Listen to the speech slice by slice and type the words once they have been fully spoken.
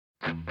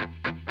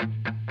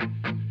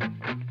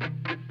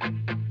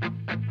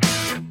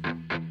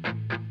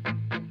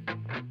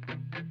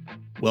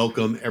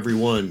Welcome,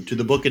 everyone, to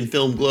the Book and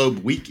Film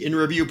Globe Week in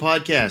Review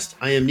podcast.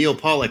 I am Neil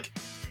Pollack,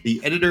 the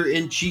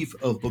editor-in-chief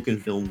of Book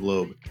and Film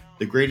Globe,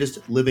 the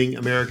greatest living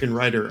American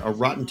writer, a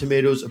Rotten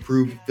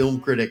Tomatoes-approved film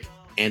critic,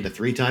 and a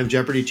three-time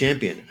Jeopardy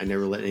champion. I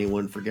never let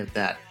anyone forget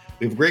that.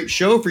 We have a great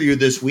show for you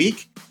this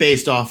week,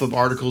 based off of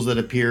articles that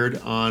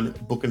appeared on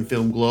Book and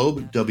Film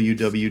Globe,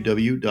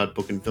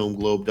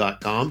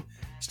 www.bookandfilmglobe.com.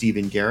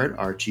 Stephen Garrett,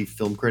 our chief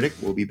film critic,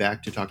 will be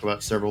back to talk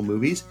about several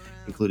movies,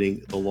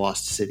 including The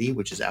Lost City,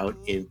 which is out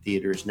in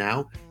theaters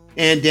now.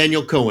 And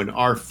Daniel Cohen,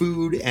 our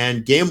food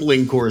and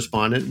gambling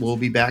correspondent, will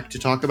be back to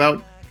talk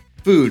about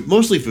food,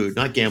 mostly food,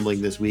 not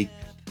gambling this week.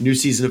 New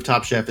season of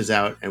Top Chef is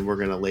out, and we're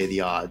going to lay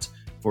the odds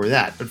for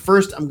that. But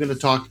first, I'm going to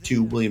talk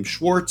to William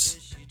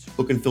Schwartz,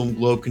 Book and Film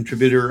Globe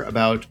contributor,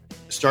 about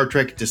Star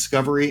Trek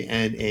Discovery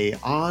and a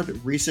odd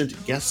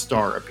recent guest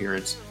star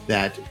appearance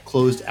that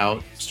closed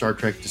out Star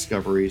Trek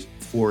Discovery's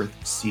fourth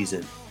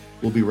season.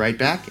 We'll be right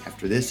back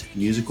after this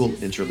musical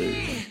interlude.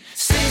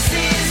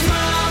 Stacey's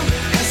mom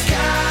has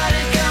got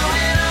it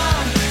going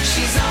on.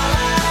 She's all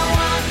I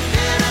want,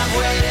 and I've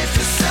waited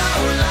for so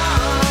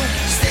long.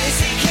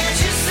 Stacey, can't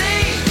you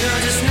see?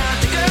 You're just not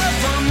the girl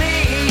for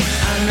me.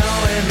 I know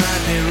it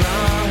might be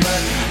wrong,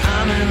 but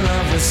I'm in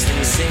love with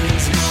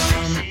Stacey's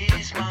mom.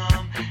 Stacey's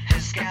mom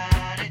has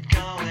got it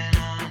going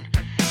on.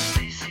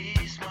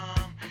 Stacey's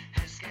mom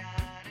has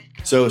got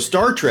it. So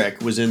Star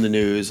Trek was in the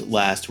news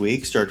last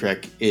week. Star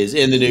Trek is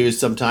in the news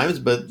sometimes,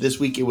 but this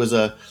week it was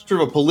a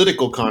sort of a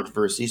political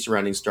controversy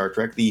surrounding Star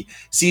Trek. The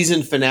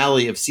season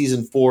finale of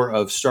season 4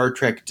 of Star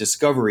Trek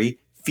Discovery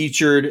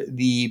featured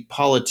the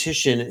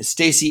politician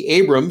Stacey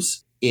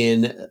Abrams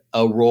in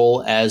a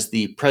role as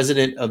the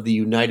president of the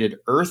United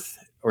Earth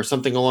or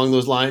something along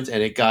those lines,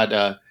 and it got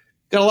a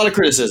lot of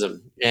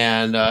criticism,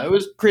 and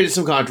created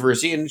some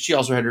controversy, and she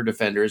also had her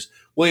defenders.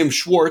 William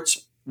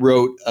Schwartz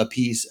wrote a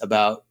piece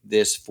about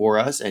this for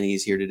us, and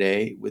he's here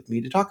today with me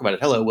to talk about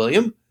it. Hello,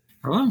 William.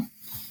 Hello.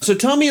 So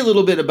tell me a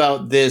little bit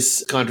about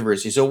this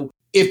controversy. So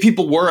if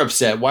people were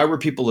upset, why were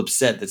people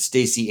upset that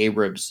Stacey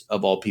Abrams,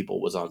 of all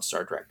people, was on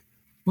Star Trek?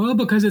 Well,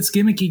 because it's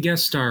gimmicky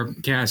guest star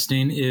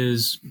casting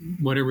is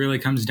what it really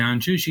comes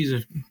down to. She's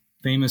a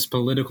famous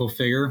political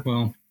figure,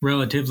 well,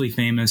 relatively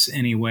famous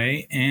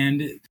anyway,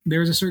 and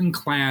there's a certain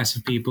class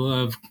of people,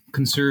 of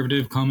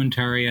conservative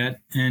commentariat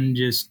and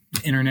just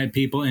internet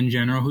people in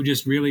general, who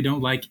just really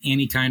don't like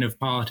any kind of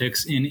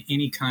politics in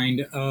any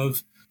kind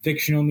of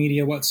fictional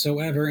media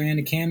whatsoever, and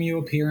a cameo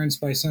appearance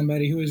by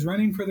somebody who is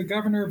running for the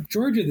governor of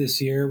Georgia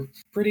this year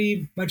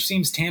pretty much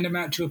seems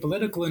tantamount to a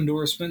political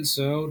endorsement,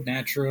 so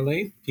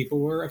naturally, people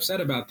were upset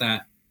about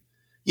that.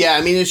 Yeah,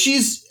 I mean,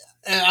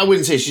 I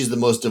wouldn't say she's the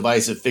most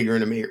divisive figure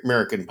in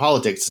American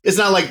politics. It's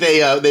not like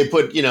they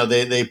put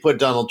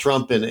Donald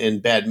Trump in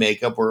bad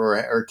makeup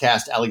or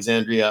cast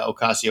Alexandria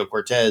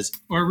Ocasio-Cortez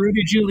or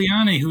Rudy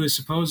Giuliani, who is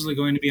supposedly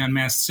going to be on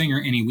Masked Singer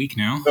any week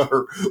now,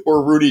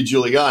 or Rudy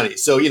Giuliani.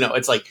 So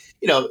it's like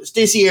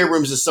Stacey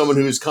Abrams is someone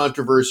who is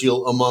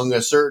controversial among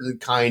a certain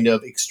kind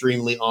of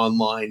extremely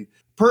online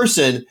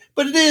person,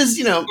 but it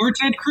is or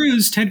Ted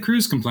Cruz. Ted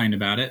Cruz complained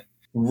about it.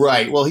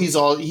 Right. Well, he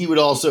would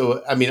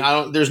also,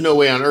 there's no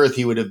way on earth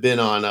he would have been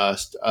on a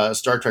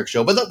Star Trek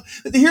show. But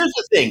here's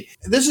the thing.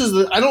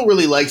 I don't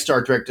really like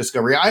Star Trek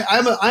Discovery.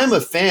 I'm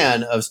a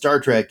fan of Star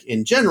Trek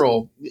in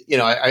general.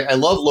 I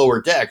love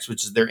Lower Decks,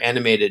 which is their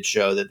animated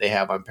show that they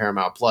have on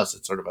Paramount Plus.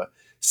 It's sort of a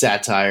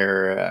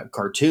satire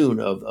cartoon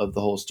of the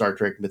whole Star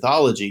Trek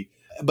mythology.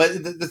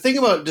 But the thing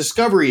about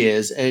Discovery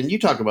is, and you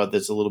talk about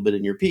this a little bit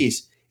in your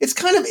piece, it's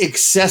kind of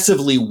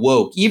excessively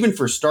woke, even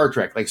for Star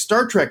Trek. Like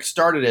Star Trek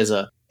started as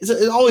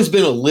it's always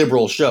been a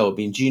liberal show. I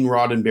mean, Gene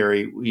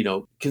Roddenberry,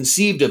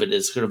 conceived of it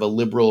as sort of a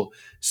liberal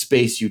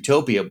space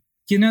utopia.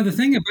 The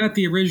thing about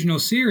the original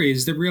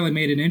series that really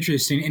made it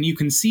interesting, and you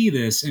can see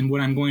this in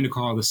what I'm going to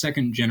call the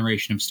second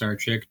generation of Star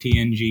Trek,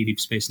 TNG, Deep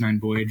Space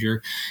Nine,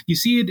 Voyager. You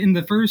see it in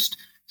the first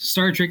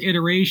Star Trek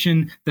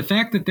iteration. The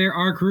fact that there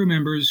are crew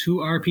members who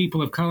are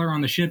people of color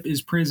on the ship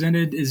is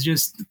presented is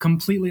just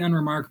completely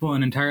unremarkable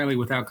and entirely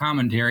without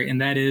commentary, and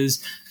that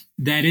is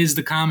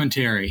the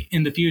commentary.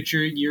 In the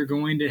future, you're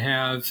going to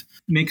have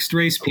mixed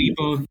race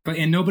people,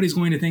 and nobody's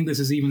going to think this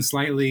is even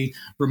slightly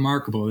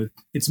remarkable.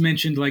 It's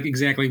mentioned like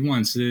exactly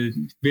once, the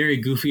very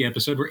goofy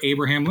episode where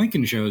Abraham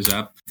Lincoln shows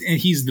up, and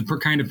he's the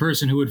kind of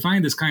person who would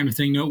find this kind of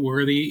thing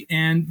noteworthy,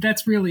 and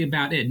that's really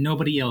about it.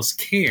 Nobody else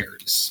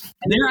cares.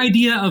 Their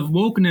idea of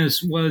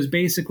wokeness was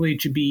basically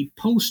to be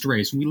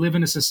post-race. We live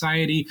in a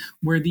society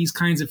where these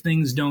kinds of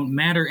things don't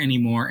matter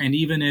anymore, and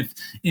even if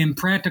in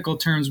practical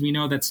terms we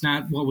know that's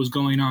not what was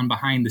going on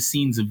behind the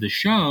scenes of the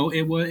show,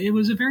 it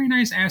was a very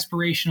nice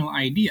aspirational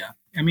idea.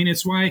 I mean,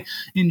 it's why,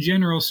 in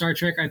general, Star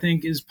Trek, I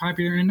think, is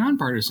popular in a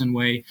nonpartisan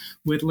way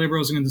with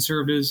liberals and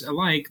conservatives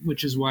alike,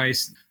 which is why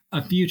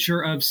a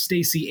future of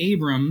Stacey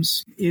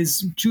Abrams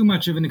is too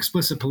much of an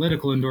explicit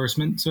political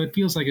endorsement, so it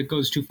feels like it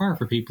goes too far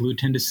for people who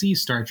tend to see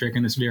Star Trek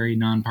in this very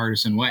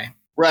nonpartisan way.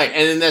 Right,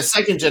 and in that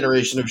second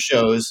generation of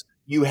shows,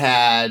 you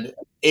had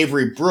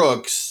Avery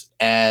Brooks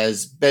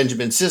as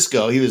Benjamin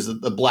Sisko. He was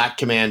the black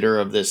commander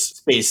of this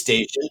space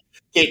station.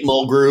 Kate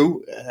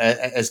Mulgrew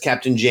as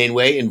Captain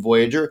Janeway in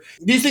Voyager.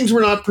 These things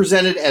were not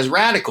presented as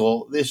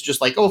radical. It's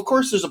just like, oh, of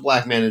course there's a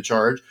black man in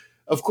charge.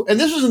 And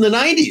this was in the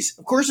 90s.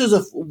 Of course there's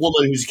a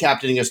woman who's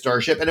captaining a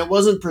starship, and it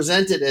wasn't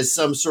presented as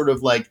some sort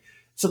of like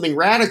something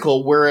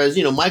radical. Whereas,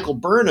 Michael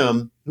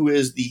Burnham, who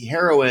is the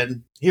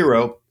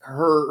hero,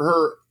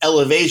 her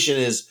elevation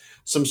is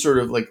some sort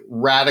of like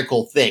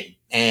radical thing.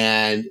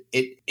 And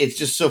it's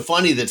just so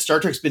funny that Star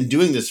Trek's been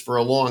doing this for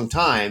a long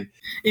time.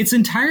 It's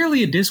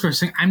entirely a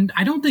discourse thing.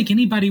 I don't think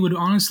anybody would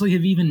honestly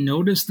have even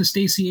noticed the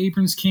Stacey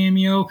Abrams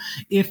cameo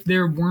if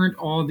there weren't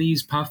all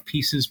these puff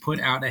pieces put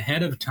out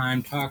ahead of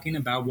time talking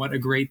about what a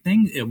great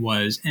thing it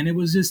was. And it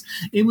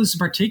was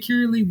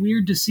particularly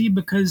weird to see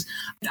because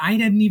I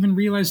didn't even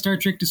realize Star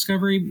Trek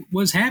Discovery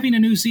was having a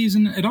new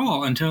season at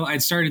all until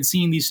I'd started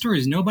seeing these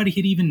stories. Nobody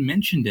had even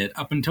mentioned it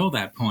up until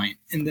that point.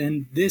 And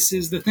then this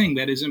is the thing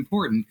that is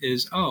important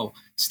is,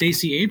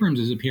 Stacey Abrams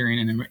is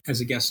appearing as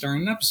a guest star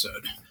in an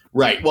episode.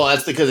 Right. Well,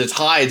 that's because it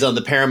hides on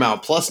the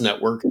Paramount Plus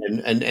network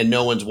and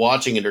no one's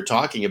watching it or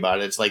talking about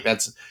it. It's like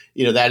that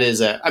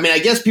is I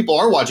guess people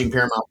are watching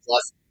Paramount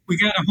Plus. We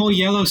got a whole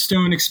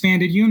Yellowstone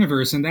expanded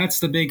universe, and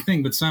that's the big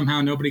thing. But somehow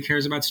nobody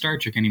cares about Star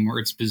Trek anymore.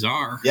 It's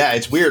bizarre. Yeah,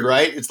 it's weird,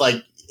 right? It's like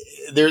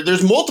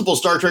there's multiple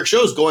Star Trek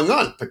shows going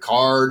on.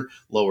 Picard,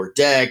 Lower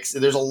Decks.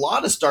 There's a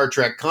lot of Star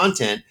Trek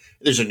content.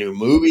 There's a new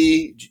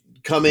movie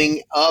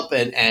coming up,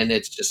 and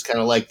it's just kind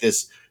of like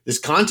this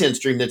content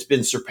stream that's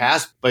been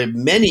surpassed by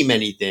many,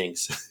 many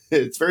things.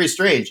 It's very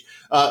strange.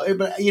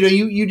 But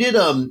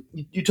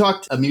you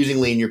talked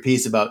amusingly in your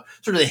piece about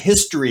sort of the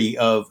history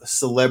of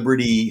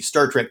celebrity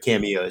Star Trek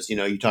cameos.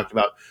 You talked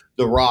about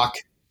The Rock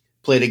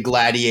played a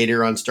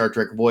gladiator on Star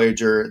Trek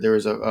Voyager. There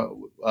was a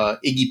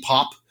Iggy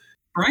Pop.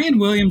 Brian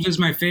Williams is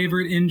my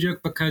favorite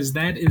in-joke because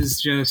that is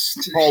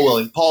just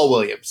Paul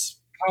Williams.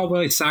 Oh,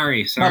 well,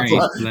 sorry.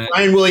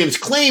 Brian Williams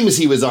claims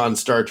he was on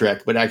Star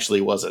Trek, but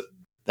actually wasn't.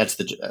 That's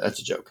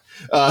a joke.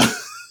 Paul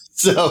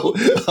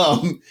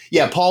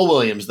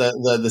Williams,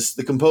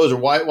 the composer.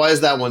 Why is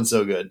that one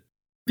so good?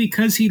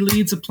 Because he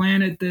leads a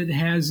planet that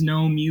has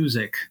no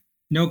music,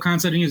 no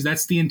concept of music.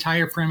 That's the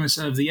entire premise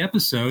of the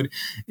episode,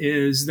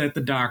 is that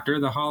the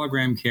Doctor, the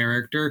hologram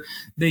character,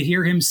 they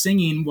hear him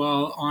singing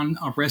while on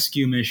a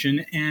rescue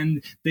mission,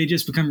 and they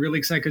just become really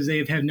excited because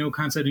they have no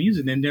concept of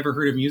music. They've never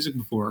heard of music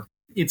before.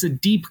 It's a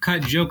deep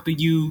cut joke that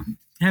you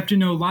have to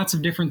know lots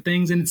of different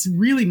things, and it's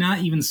really not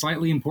even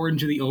slightly important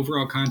to the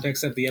overall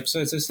context of the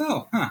episode. It says,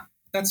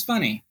 that's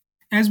funny.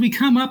 As we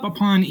come up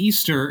upon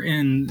Easter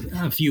in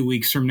a few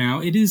weeks from now,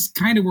 it is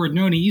kind of worth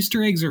noting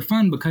Easter eggs are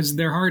fun because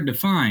they're hard to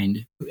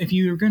find. If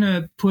you're going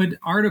to put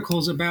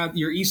articles about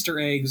your Easter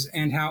eggs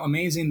and how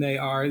amazing they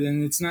are,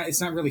 then it's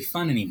not really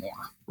fun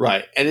anymore.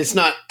 Right. And it's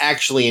not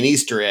actually an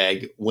Easter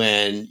egg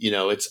when,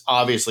 it's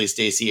obviously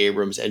Stacey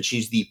Abrams and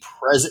she's the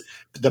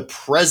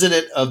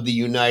president of the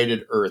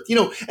United Earth.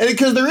 And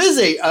because there is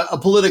a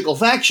political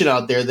faction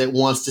out there that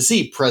wants to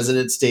see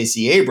President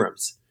Stacey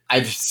Abrams.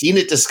 I've seen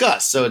it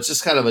discussed. So it's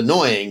just kind of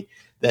annoying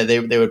that they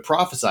would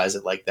prophesize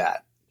it like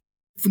that.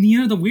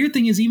 The weird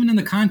thing is, even in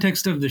the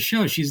context of the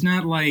show, she's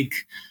not like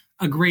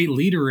a great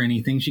leader or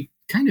anything. She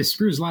kind of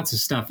screws lots of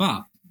stuff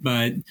up.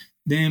 But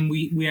then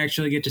we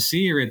actually get to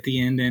see her at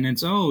the end, and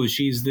it's,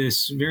 she's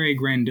this very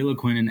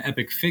grandiloquent and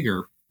epic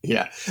figure.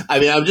 Yeah.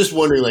 I'm just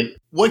wondering,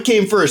 what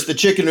came first, the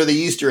chicken or the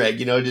Easter egg?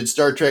 Did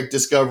Star Trek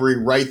Discovery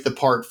write the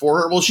part for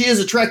her? Well, she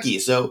is a Trekkie,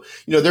 so,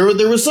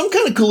 there was some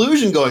kind of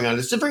collusion going on.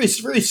 It's a very,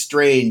 very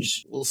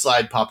strange little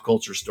side pop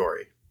culture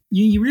story.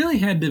 You really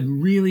had to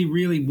really,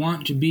 really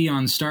want to be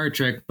on Star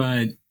Trek,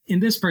 but in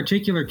this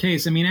particular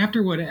case,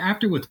 after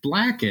with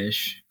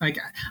Blackish, I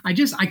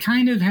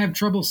kind of have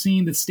trouble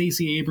seeing that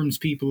Stacey Abrams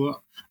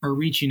people are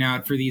reaching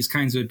out for these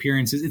kinds of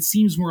appearances. It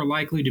seems more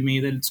likely to me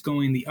that it's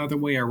going the other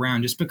way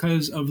around, just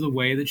because of the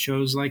way that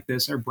shows like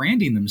this are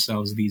branding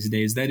themselves these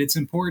days, that it's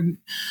important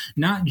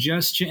not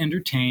just to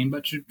entertain,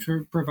 but to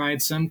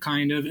provide some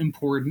kind of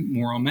important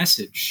moral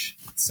message,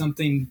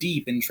 something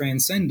deep and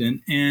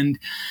transcendent. And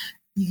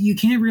you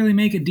can't really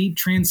make a deep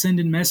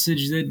transcendent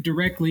message that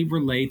directly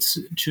relates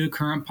to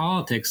current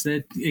politics,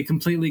 that it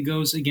completely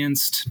goes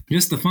against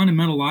just the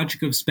fundamental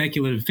logic of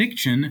speculative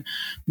fiction,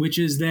 which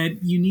is that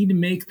you need to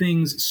make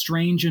things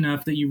strange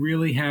enough that you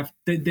really have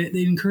that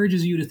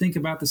encourages you to think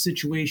about the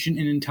situation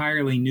in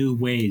entirely new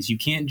ways. You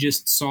can't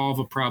just solve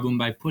a problem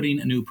by putting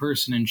a new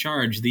person in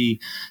charge. The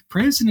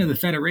president of the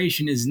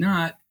Federation is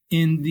not,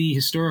 in the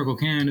historical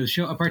canon of the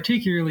show, a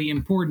particularly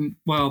important,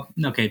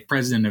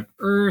 president of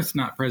Earth,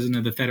 not president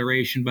of the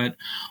Federation, but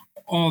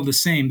all the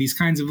same, these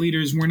kinds of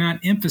leaders were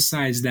not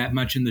emphasized that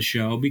much in the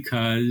show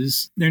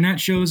because they're not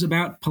shows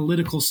about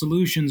political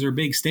solutions or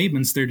big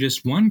statements. They're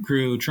just one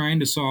crew trying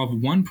to solve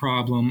one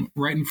problem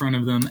right in front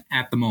of them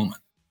at the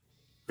moment.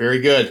 Very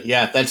good.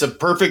 Yeah, that's a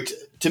perfect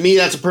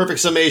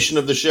summation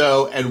of the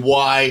show and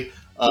why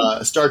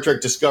Star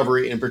Trek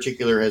Discovery in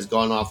particular has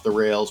gone off the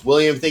rails.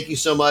 William, thank you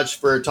so much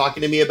for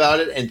talking to me about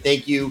it, and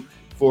thank you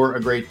for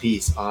a great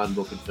piece on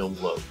Book and Film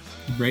Globe.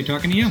 Great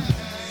talking to you.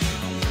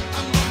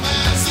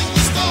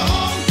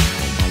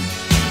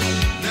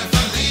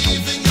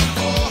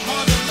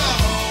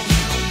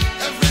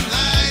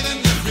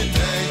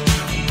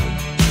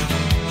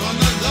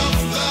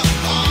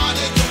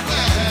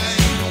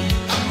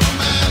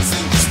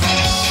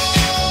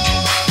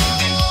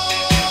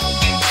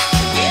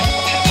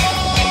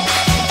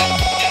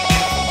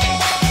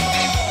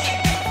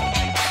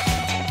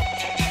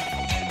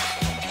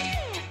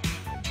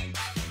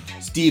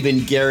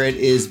 Stephen Garrett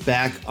is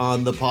back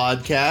on the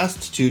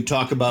podcast to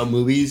talk about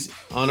movies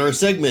on our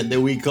segment that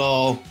we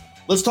call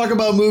Let's Talk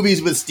About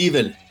Movies with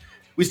Stephen.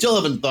 We still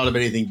haven't thought of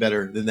anything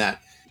better than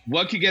that.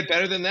 What could get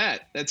better than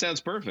that? That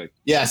sounds perfect.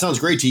 Yeah, it sounds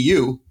great to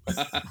you.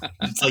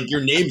 It's like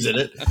your name's in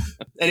it.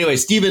 Anyway,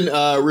 Stephen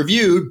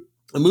reviewed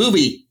a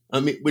movie,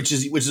 which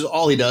is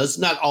all he does.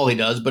 Not all he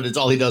does, but it's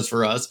all he does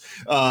for us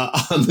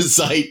on the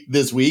site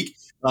this week.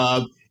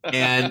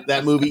 And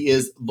that movie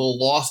is The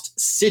Lost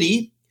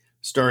City,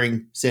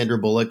 starring Sandra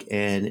Bullock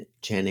and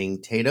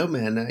Channing Tatum.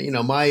 And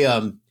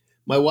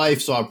my wife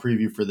saw a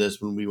preview for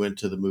this when we went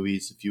to the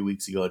movies a few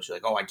weeks ago, and she's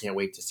like, "Oh, I can't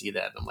wait to see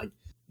that." And I'm like,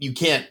 "You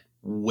can't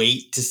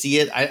wait to see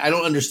it." I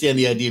don't understand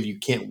the idea of you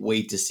can't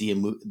wait to see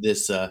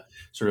this sort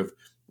of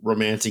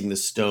Romancing the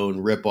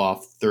Stone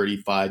ripoff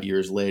 35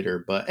 years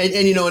later. But and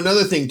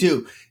another thing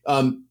too,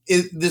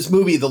 this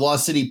movie, The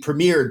Lost City,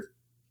 premiered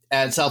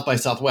at South by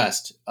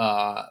Southwest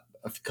a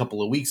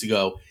couple of weeks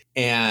ago,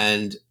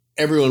 and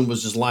everyone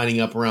was just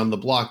lining up around the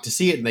block to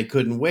see it, and they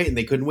couldn't wait.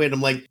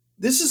 I'm like,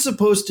 this is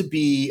supposed to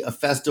be a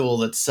festival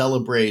that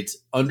celebrates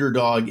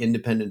underdog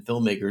independent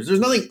filmmakers.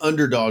 There's nothing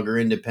underdog or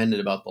independent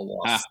about The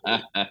Lost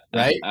City,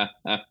 right?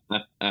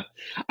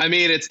 I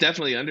mean, it's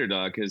definitely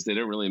underdog because they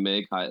don't really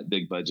make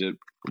big budget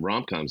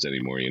rom-coms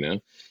anymore,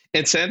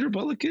 And Sandra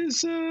Bullock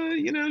is,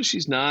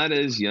 she's not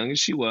as young as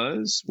she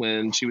was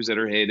when she was at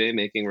her heyday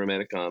making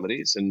romantic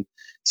comedies. And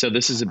so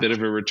this is a bit of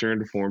a return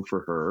to form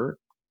for her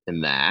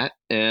in that.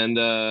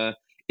 And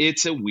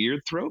it's a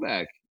weird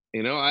throwback.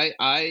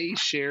 I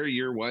share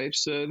your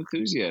wife's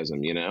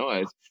enthusiasm,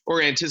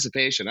 or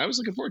anticipation. I was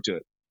looking forward to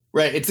it.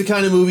 Right. It's the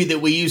kind of movie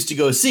that we used to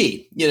go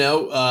see,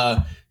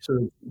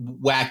 sort of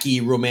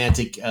wacky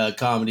romantic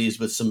comedies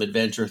with some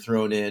adventure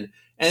thrown in.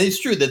 And it's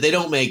true that they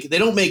don't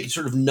make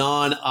sort of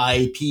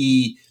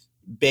non-IP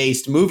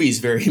based movies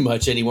very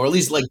much anymore, at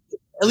least right.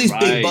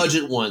 Big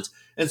budget ones.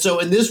 And so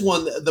in this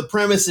one, the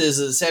premise is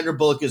that Sandra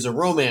Bullock is a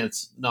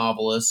romance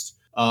novelist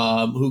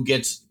who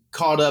gets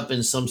caught up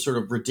in some sort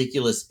of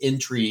ridiculous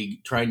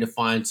intrigue trying to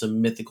find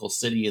some mythical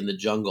city in the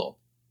jungle.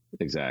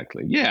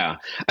 Exactly. Yeah.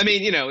 I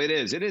mean, it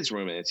is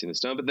Romancing the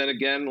Stone, but then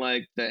again,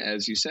 like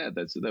as you said,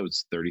 that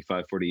was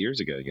 35, 40 years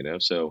ago,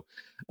 So,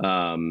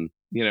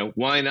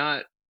 why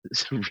not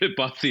rip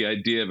off the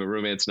idea of a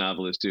romance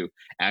novelist who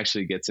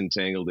actually gets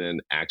entangled in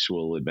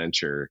actual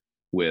adventure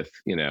with,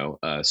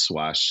 a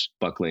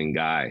swashbuckling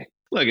guy?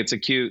 Look, it's a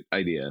cute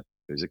idea.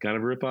 Is it kind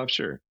of a ripoff?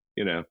 Sure.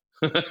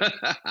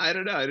 I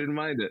don't know. I didn't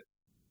mind it.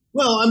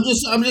 Well, I'm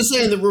just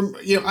saying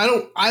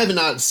that I have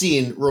not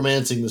seen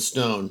Romancing the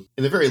Stone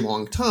in a very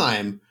long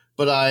time,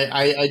 but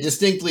I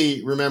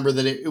distinctly remember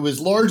that it was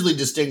largely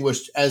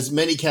distinguished, as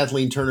many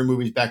Kathleen Turner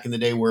movies back in the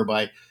day were,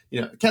 by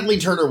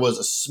Kathleen Turner was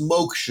a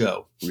smoke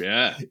show.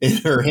 Yeah, in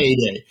her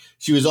heyday,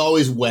 she was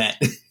always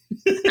wet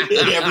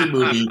in every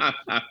movie.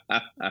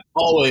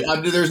 Always,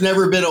 there's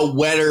never been a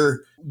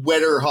wetter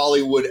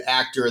Hollywood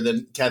actor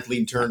than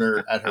Kathleen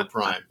Turner at her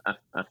prime.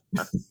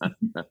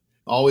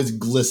 Always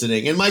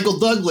glistening. And Michael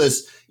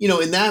Douglas,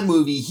 in that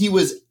movie, he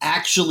was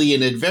actually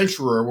an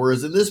adventurer,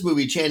 whereas in this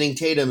movie, Channing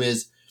Tatum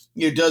is,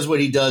 does what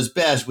he does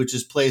best, which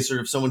is play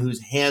sort of someone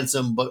who's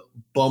handsome but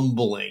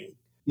bumbling.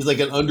 He's like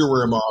an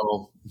underwear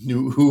model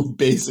who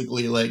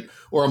basically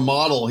or a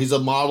model. He's a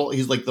model.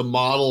 He's like the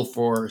model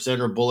for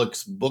Sandra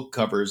Bullock's book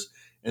covers,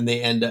 and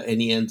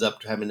he ends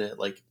up having to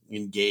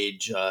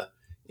engage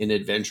in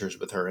adventures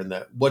with her. And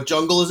what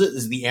jungle is it?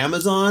 Is it the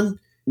Amazon?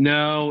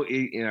 No,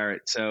 all right.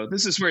 So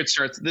this is where it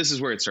starts. This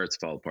is where it starts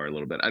to fall apart a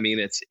little bit. I mean,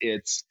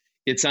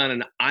 it's on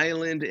an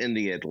island in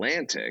the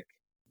Atlantic.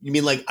 You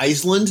mean like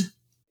Iceland?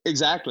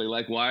 Exactly.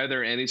 Like, why are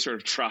there any sort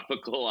of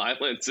tropical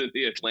islands in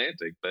the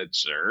Atlantic? But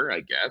sure,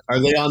 I guess. Are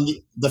they on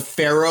the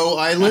Faroe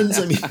Islands?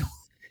 I mean,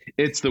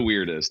 it's the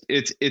weirdest.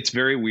 It's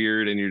very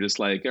weird, and you're just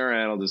like, all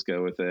right, I'll just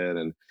go with it.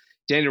 And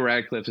Daniel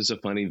Radcliffe is a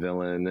funny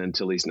villain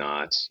until he's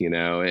not,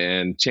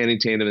 and Channing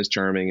Tatum is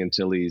charming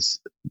until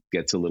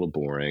gets a little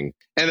boring.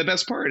 And the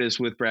best part is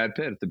with Brad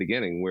Pitt at the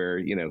beginning, where,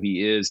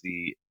 he is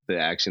the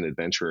action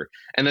adventurer,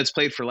 and that's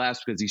played for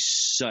laughs because he's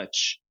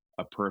such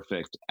a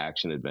perfect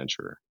action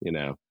adventurer,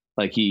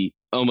 like he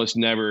almost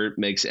never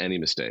makes any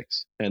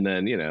mistakes. And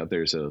then,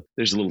 there's a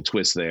little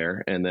twist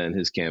there, and then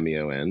his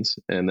cameo ends,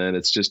 and then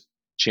it's just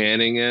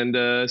Channing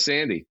and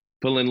Sandy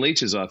pulling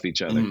leeches off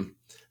each other. Mm.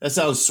 That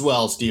sounds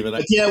swell, Stephen.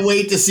 I can't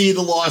wait to see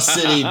The Lost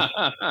City.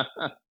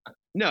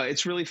 No,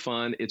 it's really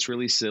fun. It's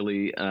really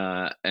silly.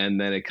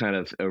 And then it kind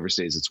of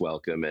overstays its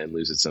welcome and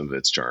loses some of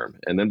its charm.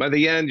 And then by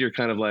the end, you're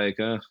kind of like,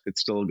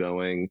 it's still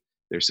going.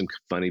 There's some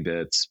funny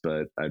bits,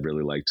 but I'd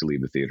really like to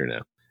leave the theater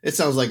now. It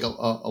sounds like a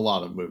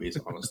lot of movies,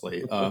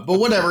 honestly. But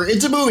whatever.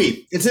 It's a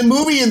movie. It's a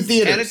movie in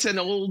theaters. And it's an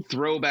old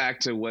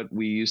throwback to what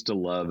we used to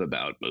love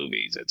about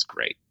movies. It's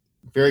great.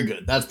 Very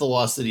good. That's The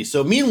Lost City.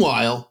 So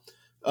meanwhile,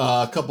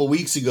 a couple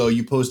weeks ago,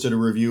 you posted a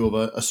review of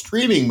a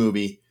streaming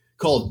movie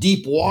called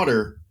Deep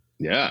Water.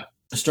 Yeah.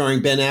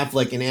 Starring Ben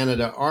Affleck and Ana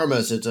de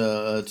Armas. It's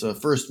a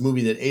first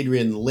movie that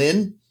Adrian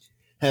Lyne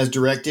has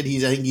directed. I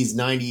think he's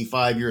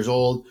 95 years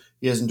old.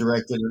 He hasn't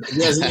directed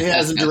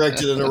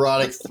an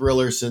erotic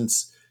thriller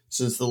since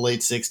since the late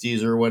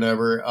 60s or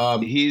whatever.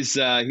 He's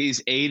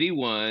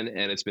 81,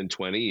 and it's been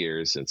 20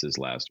 years since his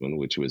last one,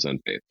 which was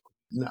Unfaithful.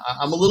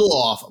 I'm a little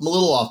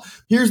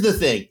off. Here's the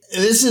thing.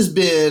 This has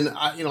been,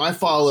 I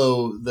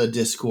follow the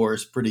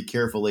discourse pretty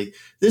carefully.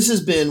 This has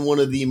been one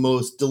of the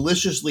most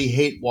deliciously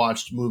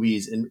hate-watched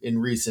movies in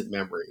recent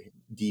memory,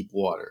 Deep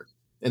Water.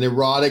 An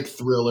erotic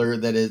thriller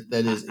that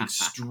is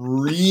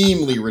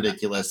extremely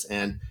ridiculous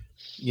and,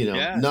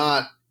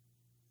 not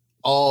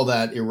all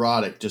that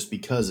erotic just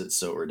because it's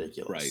so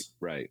ridiculous.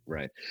 Right.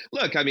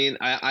 Look, I mean,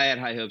 I had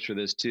high hopes for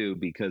this too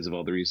because of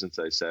all the reasons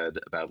I said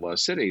about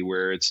Lost City,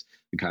 where it's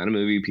the kind of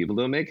movie people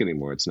don't make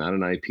anymore. It's not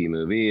an IP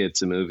movie.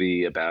 It's a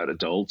movie about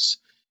adults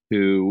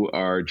who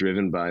are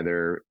driven by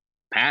their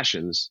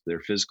passions,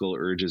 their physical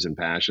urges and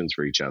passions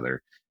for each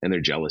other and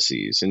their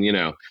jealousies. And,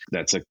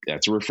 that's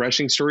a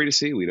refreshing story to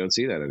see. We don't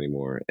see that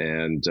anymore.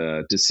 And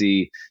to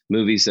see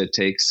movies that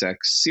take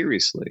sex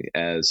seriously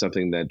as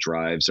something that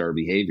drives our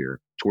behavior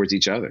towards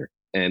each other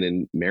and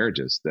in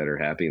marriages that are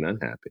happy and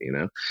unhappy,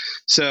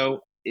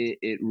 So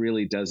it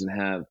really doesn't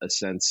have a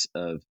sense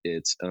of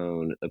its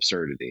own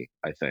absurdity,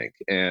 I think.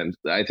 And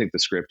I think the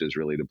script is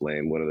really to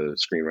blame. One of the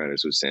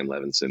screenwriters was Sam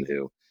Levinson,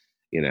 who,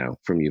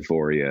 from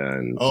Euphoria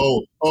and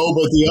but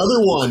the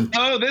other one.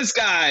 Oh, this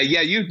guy.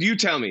 Yeah, you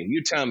tell me.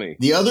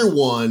 The other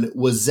one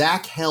was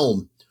Zach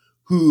Helm,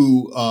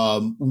 who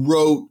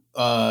wrote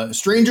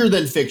Stranger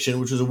Than Fiction,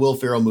 which was a Will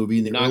Ferrell movie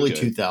in the early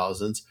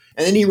 2000s.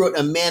 And then he wrote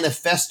a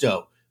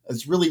manifesto,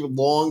 this really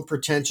long,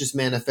 pretentious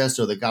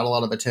manifesto that got a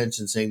lot of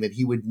attention, saying that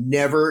he would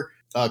never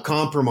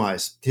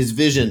compromise his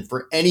vision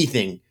for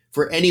anything,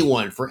 for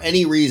anyone, for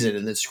any reason,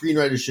 and that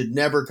screenwriters should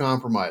never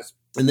compromise.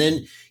 And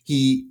then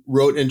he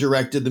wrote and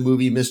directed the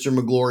movie Mr.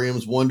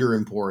 Magglorium's Wonder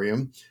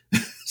Emporium,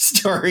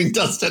 starring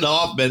Dustin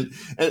Hoffman,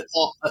 an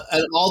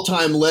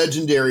all-time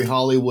legendary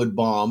Hollywood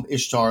bomb,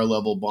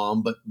 Ishtar-level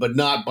bomb, but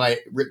not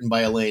written by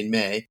Elaine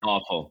May.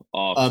 Awful.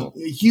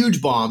 Huge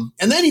bomb.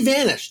 And then he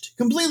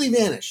completely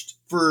vanished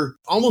for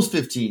almost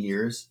 15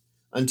 years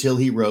until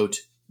he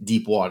wrote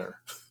Deep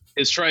Water.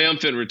 His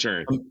triumphant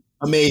return.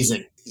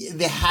 Amazing.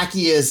 The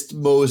hackiest,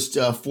 most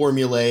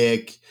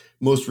formulaic,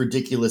 most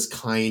ridiculous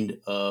kind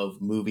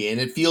of movie. And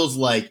it feels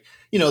like,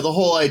 the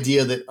whole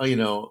idea that,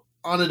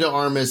 Ana de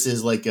Armas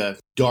is like a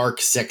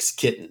dark sex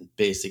kitten,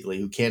 basically,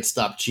 who can't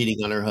stop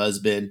cheating on her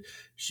husband.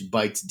 She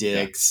bites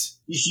dicks.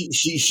 Yeah.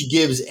 She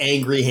gives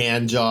angry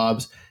hand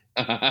jobs.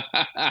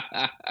 That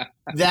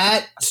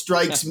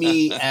strikes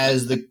me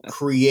as the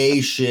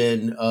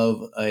creation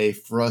of a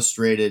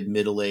frustrated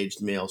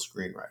middle-aged male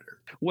screenwriter.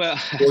 Well,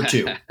 or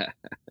two.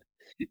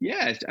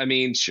 Yeah, I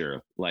mean,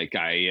 sure. Like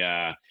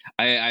I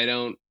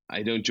don't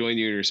join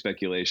you in your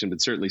speculation,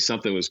 but certainly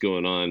something was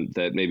going on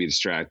that maybe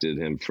distracted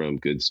him from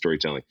good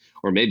storytelling,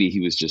 or maybe he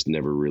was just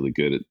never really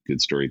good at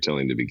good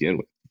storytelling to begin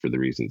with, for the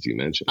reasons you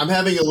mentioned. I'm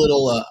having a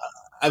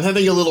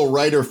little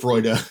writer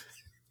Freude.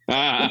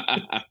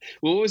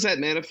 What was that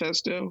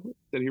manifesto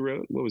that he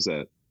wrote? What was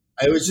that?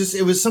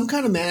 It was some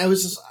kind of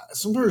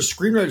some sort of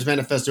screenwriter's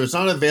manifesto. It's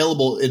not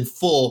available in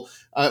full.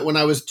 When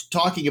I was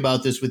talking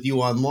about this with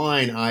you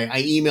online,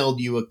 I emailed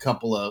you a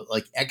couple of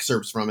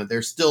excerpts from it.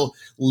 They're still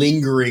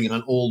lingering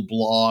on old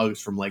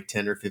blogs from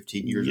 10 or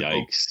 15 years ago.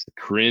 Yikes.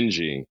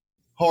 Cringy.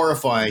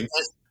 Horrifying.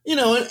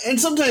 And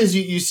sometimes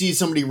you see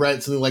somebody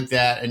write something like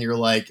that and you're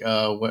like,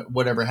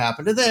 whatever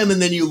happened to them?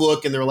 And then you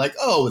look and they're like,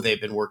 oh,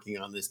 they've been working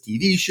on this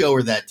TV show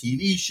or that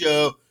TV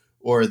show,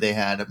 or they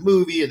had a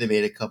movie, or they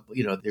made a couple,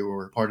 they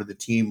were part of the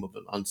team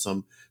on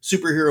some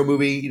superhero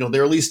movie.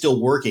 They're at least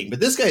still working. But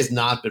this guy's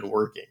not been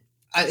working.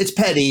 It's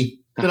petty,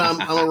 but I'm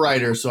a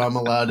writer, so I'm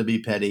allowed to be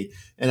petty.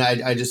 And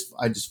I just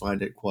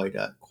find it quite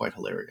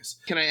hilarious.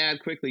 Can I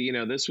add quickly,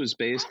 this was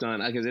based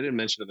on, because I didn't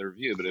mention in the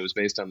review, but it was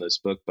based on this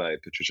book by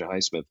Patricia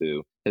Highsmith,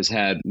 who has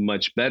had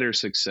much better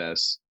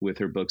success with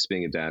her books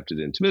being adapted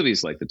into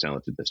movies like The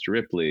Talented Mr.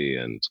 Ripley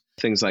and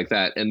things like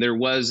that. And there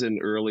was an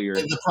earlier...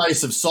 The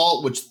Price of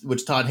Salt,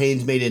 which Todd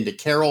Haynes made into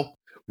Carol.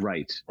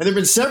 Right. And there have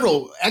been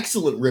several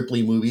excellent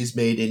Ripley movies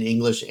made in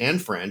English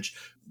and French.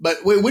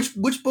 But wait,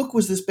 which book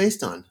was this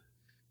based on?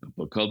 A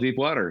book called Deep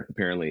Water,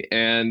 apparently.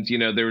 And,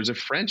 there was a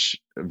French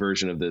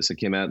version of this that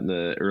came out in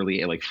the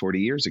early, 40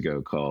 years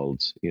ago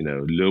called,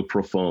 L'eau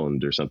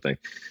profonde or something.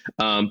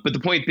 But the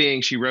point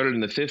being, she wrote it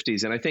in the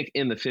 50s. And I think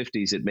in the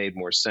 50s, it made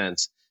more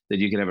sense that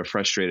you could have a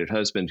frustrated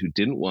husband who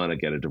didn't want to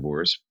get a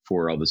divorce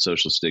for all the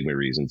social stigma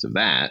reasons of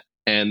that.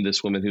 And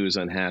this woman who was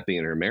unhappy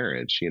in her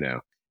marriage,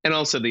 And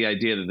also the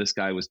idea that this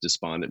guy was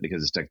despondent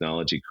because his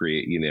technology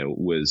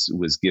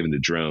was given to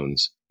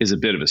drones is a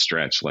bit of a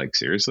stretch.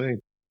 Seriously?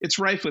 It's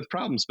rife with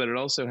problems, but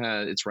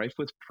it's rife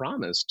with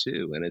promise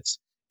too. And it's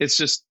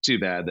just too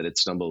bad that it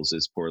stumbles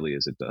as poorly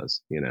as it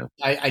does,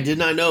 I did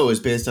not know it was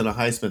based on a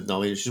Highsmith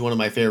novel. She's one of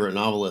my favorite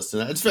novelists.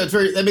 And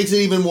that makes it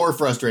even more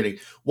frustrating.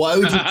 Why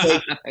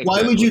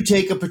would you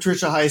take a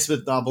Patricia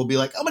Highsmith novel and be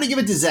like, I'm going to give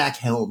it to Zach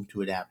Helm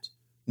to adapt?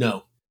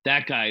 No.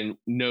 That guy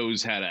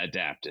knows how to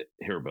adapt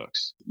her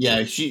books.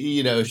 Yeah,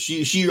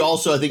 she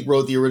also, I think,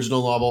 wrote the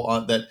original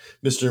novel that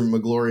Mr.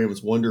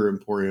 Magglorium's Wonder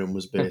Emporium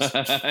was based.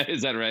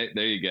 Is that right?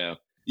 There you go.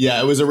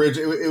 Yeah, it was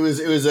original. It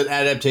was an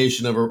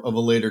adaptation of a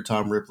later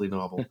Tom Ripley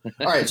novel.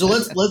 All right, so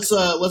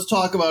let's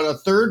talk about a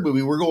third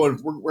movie.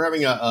 We're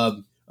having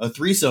a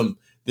threesome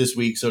this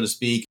week, so to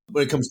speak,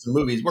 when it comes to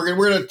movies. We're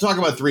gonna talk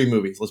about 3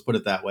 movies. Let's put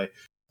it that way.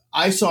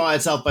 I saw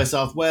at South by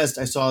Southwest.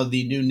 I saw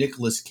the new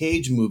Nicolas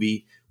Cage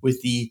movie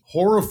with the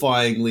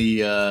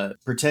horrifyingly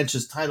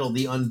pretentious title,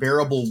 "The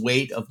Unbearable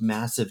Weight of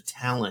Massive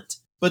Talent."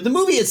 But the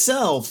movie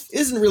itself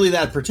isn't really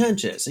that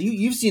pretentious.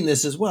 You've seen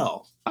this as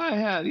well. I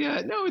have,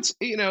 yeah. No, it's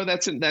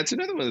that's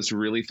another one that's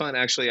really fun.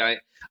 Actually,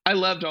 I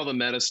loved all the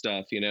meta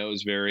stuff. It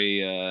was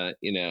very it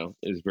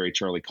was very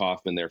Charlie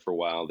Kaufman there for a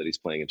while that he's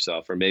playing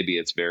himself, or maybe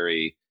it's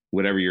very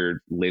whatever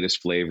your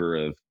latest flavor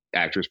of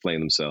actors playing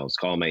themselves.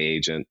 Call My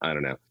Agent. I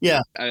don't know.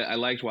 Yeah, I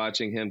liked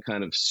watching him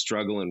kind of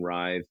struggle and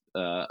writhe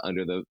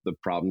under the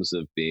problems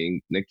of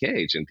being Nick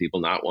Cage and people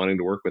not wanting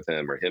to work with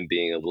him, or him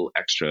being a little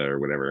extra or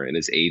whatever, and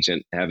his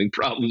agent having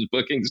problems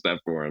booking stuff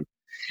for him.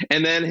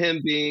 And then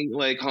him being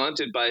like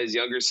haunted by his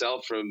younger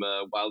self from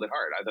Wild at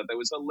Heart. I thought that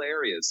was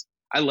hilarious.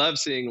 I love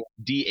seeing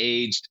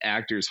de-aged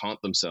actors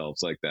haunt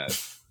themselves like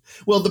that.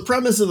 Well, the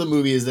premise of the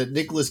movie is that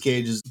Nicolas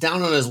Cage is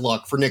down on his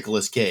luck for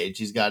Nicolas Cage.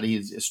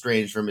 He's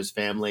estranged from his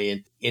family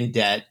and in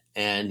debt,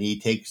 and he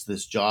takes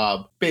this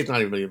job. It's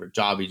not even really a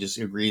job. He just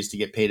agrees to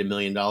get paid $1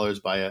 million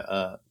by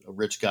a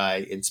rich guy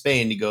in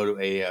Spain to go to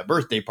a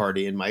birthday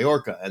party in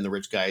Mallorca. And the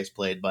rich guy is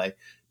played by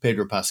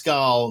Pedro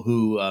Pascal,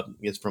 who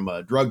is from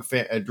a drug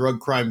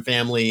crime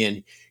family,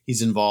 and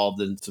he's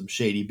involved in some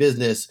shady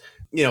business.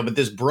 But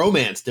this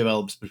bromance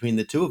develops between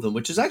the two of them,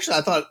 which is actually,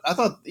 I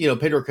thought,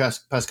 Pedro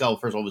Pascal,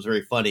 first of all, was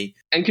very funny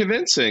and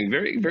convincing,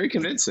 very, very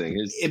convincing.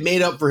 It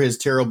made up for his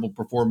terrible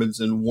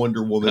performance in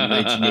Wonder Woman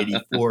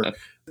 1984.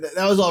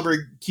 That was all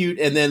very cute.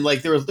 And then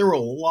there were a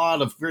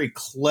lot of very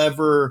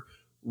clever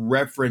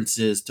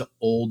references to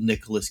old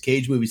Nicolas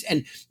Cage movies.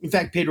 And in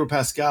fact, Pedro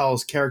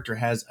Pascal's character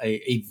has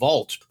a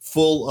vault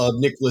full of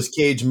Nicolas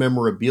Cage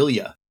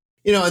memorabilia.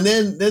 And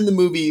then the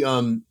movie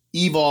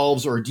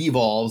evolves or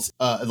devolves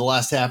the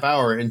last half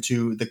hour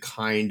into the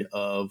kind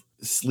of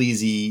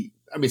silly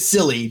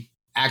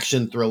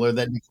action thriller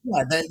that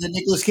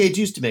Nicolas Cage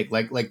used to make,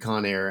 like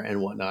Con Air and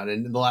whatnot.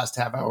 And the last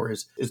half hour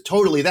is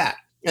totally that.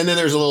 And then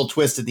there's a little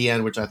twist at the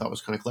end, which I thought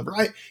was kind of clever.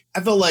 I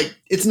felt like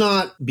it's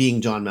not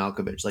being John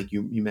Malkovich, like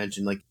you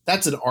mentioned. Like,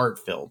 that's an art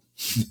film,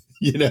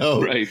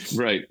 Right.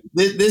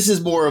 This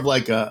is more of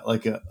like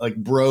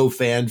bro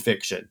fan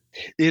fiction.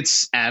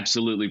 It's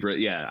absolutely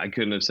brilliant. Yeah, I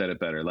couldn't have said it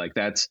better.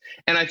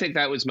 And I think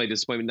that was my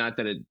disappointment. Not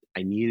that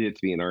I needed it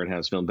to be an art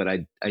house film, but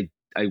I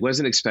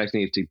wasn't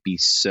expecting it to be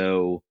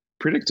so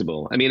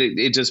predictable. I mean,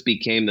 it just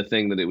became the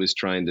thing that it was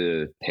trying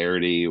to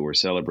parody or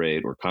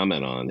celebrate or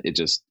comment on. It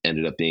just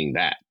ended up being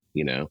that.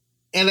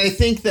 And I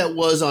think that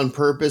was on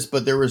purpose,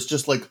 but there was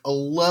just like a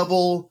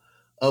level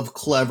of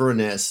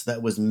cleverness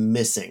that was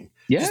missing.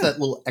 Yeah. Just that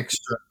little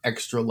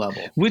extra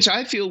level. Which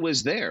I feel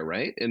was there,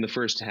 right? In the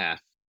first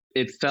half.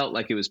 It felt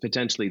like it was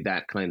potentially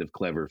that kind of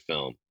clever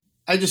film.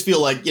 I just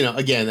feel like,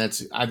 again,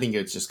 I think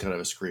it's just kind of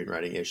a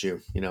screenwriting issue.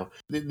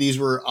 These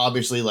were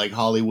obviously like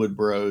Hollywood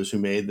bros who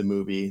made the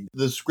movie.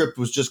 The script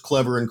was just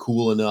clever and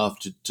cool enough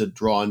to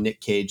draw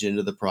Nick Cage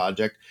into the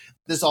project.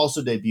 This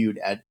also debuted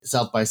at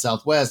South by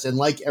Southwest, and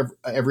like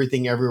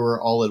Everything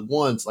Everywhere All at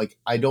Once,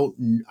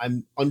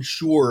 I'm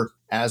unsure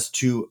as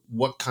to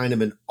what kind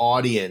of an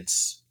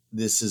audience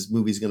this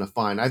movie is going to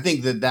find. I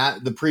think that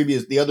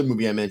the other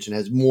movie I mentioned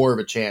has more of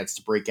a chance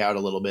to break out a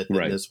little bit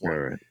than this one.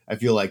 Right. I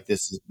feel like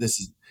this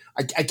is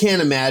I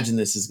can't imagine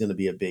this is going to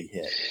be a big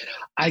hit.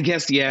 I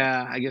guess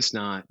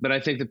not. But I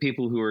think the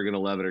people who are going to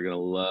love it are going to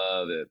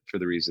love it for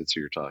the reasons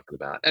you're talking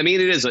about. I mean,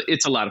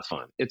 it's a lot of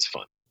fun. It's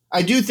fun.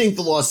 I do think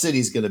The Lost City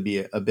is going to be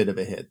a bit of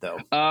a hit, though.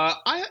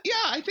 I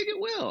think it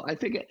will. I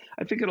think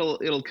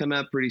it'll come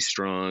out pretty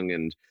strong,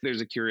 and there's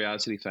a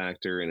curiosity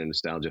factor and a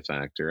nostalgia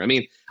factor. I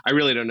mean, I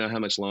really don't know how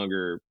much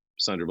longer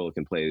Sandra Bullock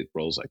can play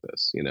roles like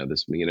this.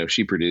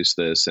 She produced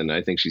this, and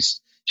I think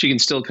she can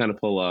still kind of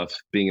pull off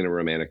being in a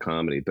romantic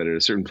comedy. But at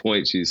a certain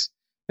point, she's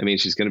going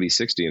to be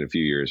 60 in a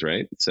few years,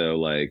 right?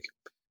 So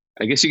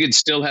I guess you could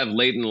still have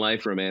late in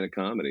life romantic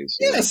comedies.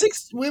 Yeah,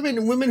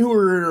 women who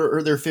are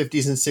in their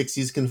 50s and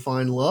 60s can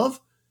find love.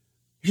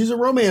 She's a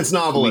romance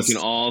novelist. We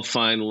can all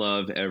find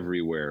love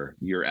everywhere.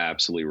 You're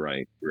absolutely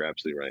right.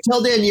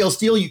 Tell Danielle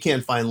Steele you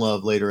can't find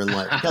love later in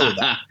life. Tell her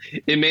that.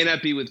 It may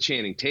not be with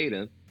Channing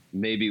Tatum.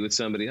 Maybe with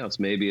somebody else.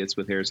 Maybe it's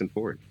with Harrison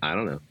Ford. I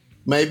don't know.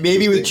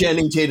 Maybe with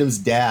Channing Tatum's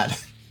dad.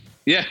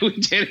 Yeah,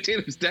 with Channing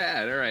Tatum's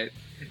dad. All right.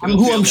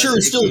 Who I'm sure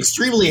is still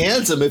extremely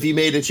handsome if he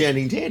made a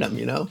Channing Tatum,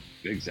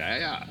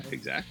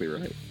 Exactly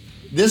right.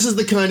 This is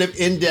the kind of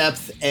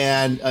in-depth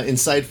and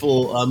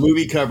insightful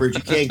movie coverage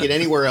you can't get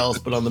anywhere else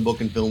but on the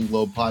Book and Film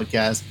Globe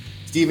podcast.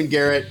 Stephen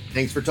Garrett,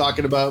 thanks for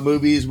talking about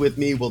movies with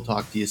me. We'll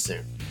talk to you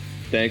soon.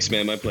 Thanks,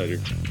 man. My pleasure.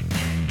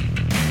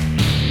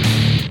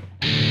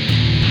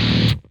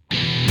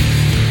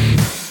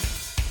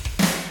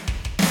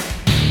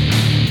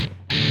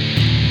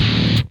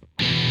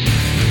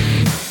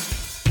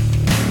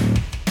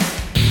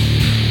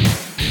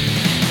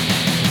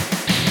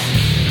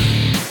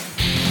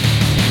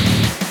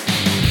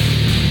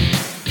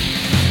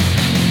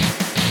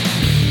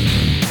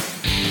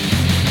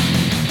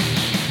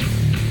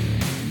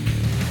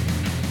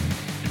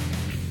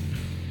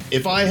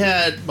 If I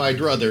had my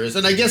druthers,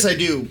 and I guess I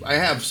do, I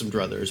have some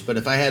druthers, but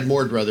if I had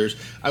more druthers,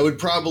 I would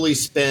probably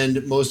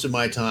spend most of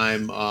my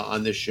time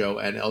on this show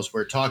and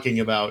elsewhere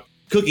talking about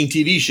cooking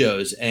TV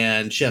shows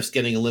and chefs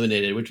getting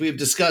eliminated, which we have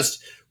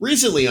discussed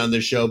recently on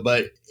this show,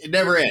 but it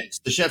never ends.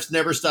 The chefs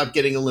never stop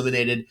getting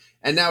eliminated.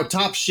 And now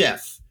Top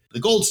Chef, the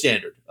gold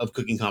standard of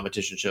cooking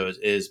competition shows,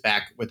 is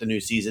back with a new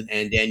season.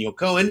 And Daniel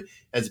Cohen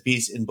has a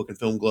piece in Book and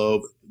Film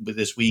Globe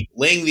this week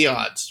laying the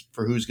odds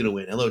for who's going to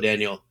win. Hello,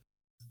 Daniel.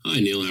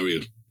 Hi, Neil. How are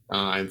you?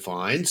 I'm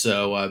fine.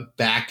 So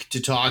back to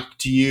talk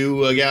to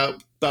you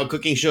about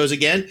cooking shows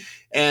again.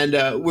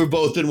 And we've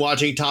both been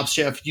watching Top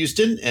Chef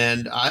Houston,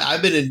 and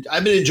I've been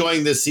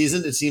enjoying this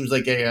season. It seems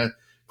like a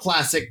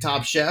classic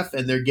Top Chef,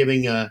 and they're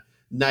giving a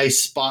nice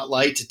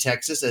spotlight to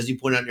Texas, as you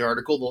point out in your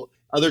article.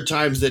 The other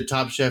times that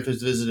Top Chef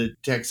has visited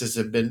Texas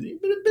have been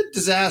a bit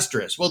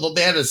disastrous. Well,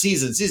 they had a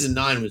season. Season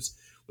 9 was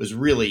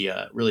really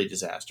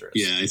disastrous.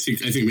 Yeah, I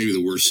think maybe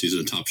the worst season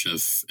of Top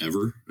Chef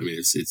ever. I mean,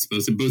 it's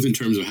both in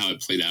terms of how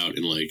it played out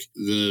and like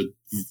the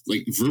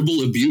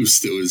verbal abuse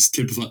that was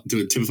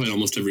typified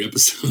almost every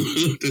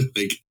episode.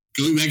 Like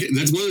going back,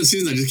 that's one of the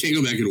seasons I just can't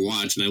go back and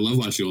watch. And I love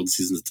watching all the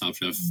seasons of Top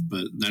Chef,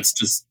 but that's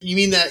just. You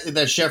mean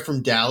that chef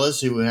from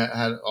Dallas who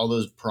had all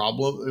those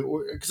problems?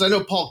 Because I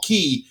know Paul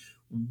Key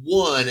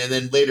won, and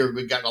then later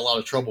got in a lot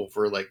of trouble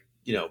for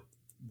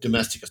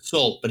domestic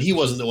assault, but he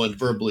wasn't the one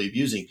verbally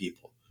abusing people.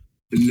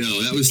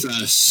 No, that was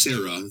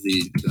Sarah,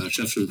 the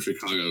chef from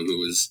Chicago, who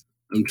was.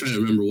 I'm trying to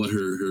remember what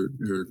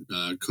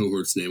her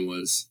cohort's name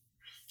was.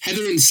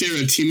 Heather and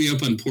Sarah teaming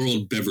up on poor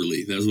old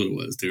Beverly. That was what it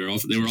was. They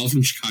were all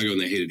from Chicago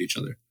and they hated each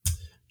other.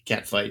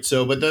 Cat fight.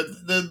 So, but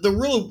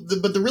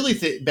the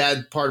really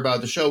bad part about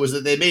the show was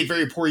that they made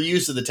very poor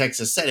use of the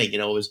Texas setting. It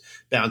was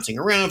bouncing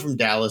around from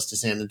Dallas to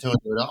San Antonio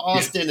to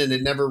Austin, and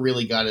it never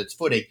really got its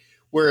footing.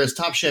 Whereas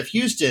Top Chef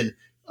Houston,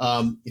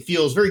 it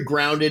feels very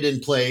grounded in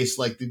place,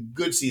 like the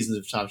good seasons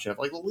of Top Chef.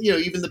 Like,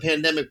 even the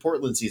pandemic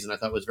Portland season, I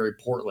thought was very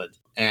Portland.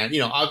 And,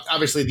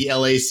 obviously the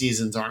LA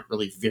seasons aren't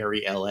really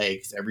very LA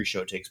because every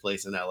show takes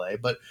place in LA.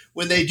 But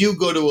when they do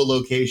go to a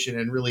location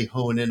and really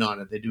hone in on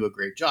it, they do a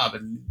great job.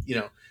 And,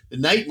 the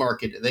night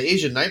market, the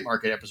Asian night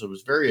market episode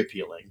was very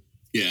appealing.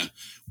 Yeah.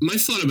 My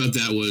thought about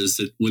that was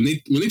that when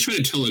they try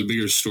to tell a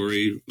bigger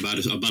story about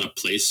a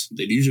place,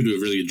 they usually do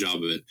a really good job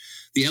of it.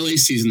 The LA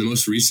season, the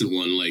most recent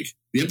one, like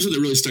the episode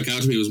that really stuck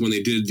out to me was when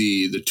they did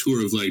the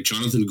tour of like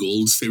Jonathan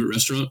Gold's favorite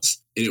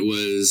restaurants. And it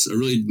was a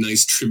really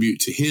nice tribute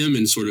to him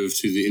and sort of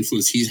to the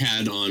influence he's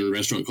had on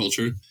restaurant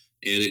culture. And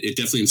it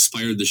definitely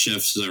inspired the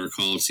chefs, as I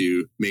recall,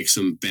 to make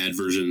some bad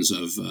versions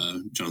of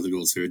Jonathan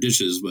Gold's favorite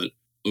dishes. But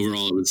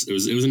overall, it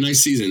was a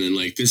nice season. And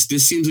like this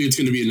seems like it's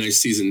going to be a nice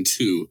season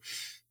too.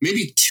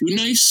 Maybe too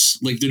nice.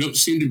 Like there don't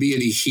seem to be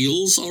any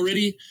heels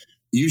already.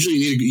 Usually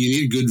you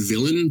need a good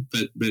villain,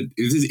 but it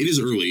is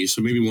early,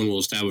 so maybe one will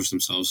establish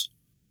themselves.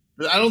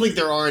 I don't think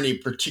there are any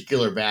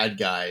particular bad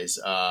guys.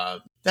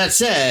 That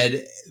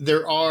said,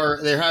 there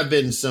have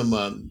been some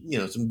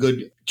some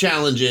good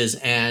challenges,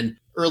 and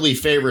early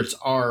favorites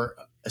are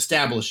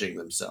establishing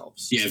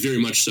themselves. Yeah, very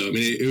much so. I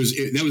mean,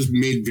 that was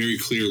made very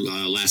clear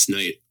last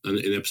night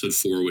in episode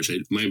 4, which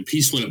my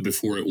piece went up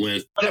before it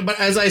went. But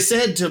as I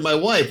said to my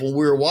wife when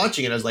we were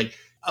watching it, I was like,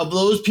 of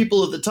those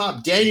people at the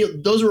top,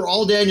 those were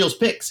all Daniel's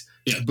picks.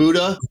 Yeah.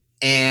 Buddha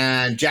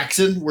and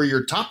Jackson were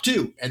your top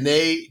 2, and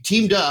they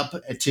teamed up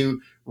to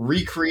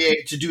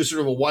do sort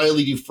of a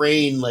Wiley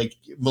Dufresne like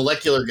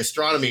molecular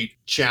gastronomy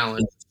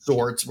challenge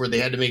sorts, where they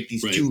had to make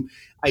these two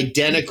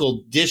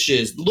identical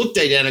dishes, looked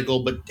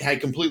identical but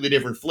had completely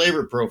different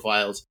flavor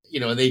profiles.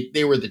 And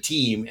they were the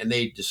team, and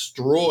they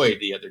destroyed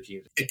the other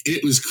team.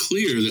 It was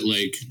clear that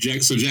like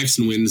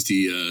Jackson wins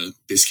the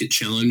biscuit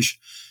challenge.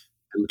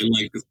 And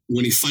like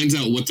when he finds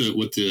out what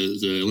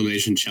the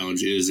elimination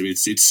challenge is, I mean,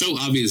 it's so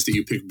obvious that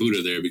you pick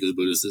Buddha there because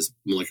Buddha's this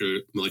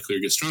molecular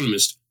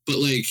gastronomist. But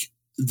like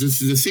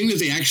the thing that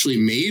they actually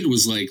made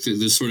was like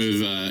the sort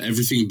of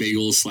everything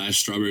bagel /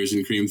 strawberries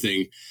and cream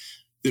thing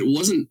that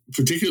wasn't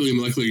particularly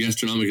molecular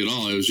gastronomic at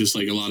all. It was just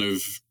like a lot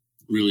of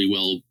really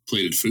well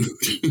plated food.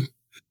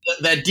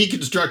 That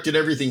deconstructed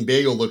everything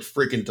bagel looked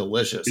freaking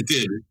delicious. It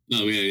did.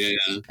 Oh yeah.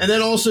 And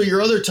then also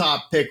your other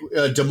top pick,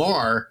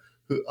 Damar,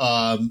 who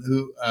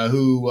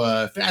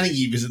I think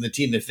he was in the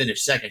team that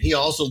finished second. He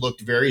also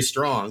looked very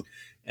strong.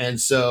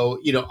 And so,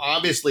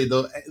 obviously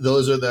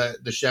those are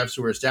the chefs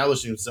who are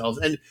establishing themselves.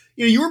 And,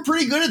 you were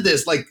pretty good at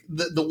this. Like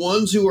the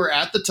ones who were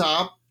at the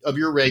top of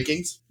your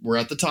rankings were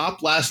at the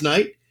top last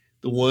night.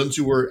 The ones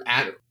who were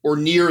at or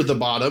near the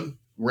bottom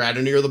were at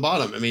or near the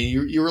bottom. I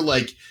mean, you were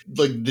like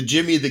the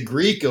Jimmy the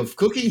Greek of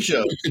cooking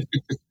shows.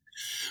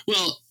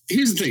 Well,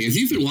 here's the thing. If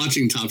you've been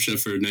watching Top Chef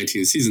for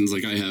 19 seasons,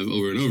 like I have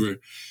over and over,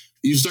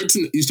 you start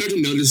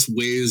to notice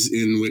ways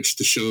in which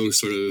the show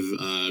sort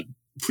of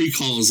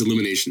pre-calls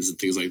eliminations and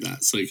things like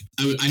that. So like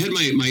I had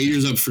my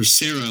ears up for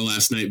Sarah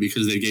last night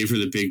because they gave her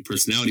the big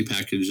personality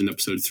package in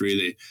episode 3.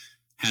 They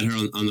had her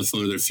on the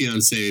phone with their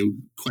fiance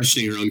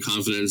questioning her own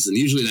confidence. And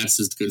usually that's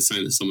just a good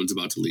sign that someone's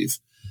about to leave.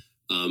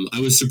 I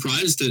was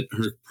surprised that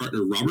her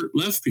partner Robert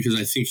left because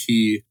I think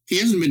he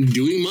hasn't been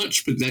doing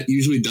much, but that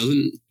usually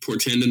doesn't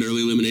portend an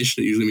early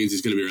elimination. It usually means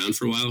he's going to be around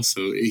for a while.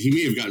 So he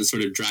may have gotten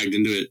sort of dragged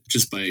into it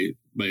just by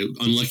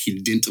unlucky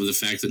dint of the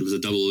fact that it was a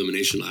double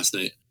elimination last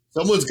night.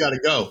 Someone's got to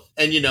go.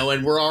 And,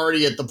 and we're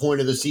already at the point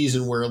of the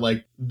season where,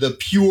 like, the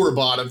pure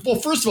bottom. Well,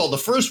 first of all, the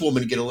first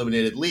woman to get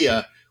eliminated,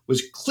 Leah,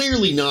 was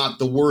clearly not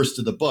the worst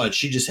of the bunch.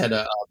 She just had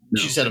a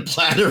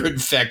bladder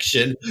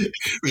infection.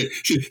 Right.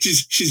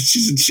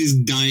 She's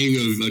dying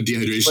of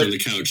dehydration on the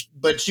couch.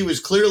 But she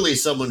was clearly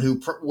someone who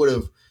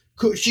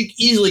she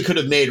easily could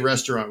have made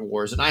Restaurant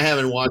Wars. And I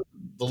haven't watched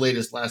the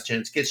latest Last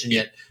Chance Kitchen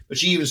yet, but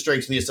she even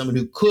strikes me as someone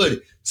who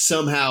could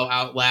somehow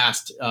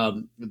outlast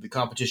the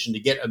competition to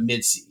get a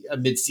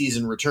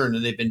mid-season return.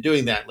 And they've been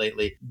doing that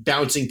lately,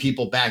 bouncing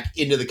people back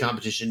into the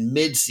competition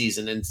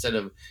mid-season instead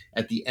of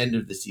at the end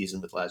of the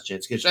season with Last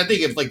Chance Kitchen. I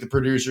think if, like, the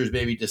producers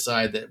maybe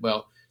decide that,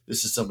 well,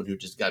 this is someone who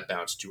just got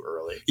bounced too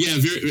early. Yeah,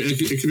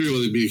 it could very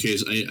well be the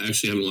case. I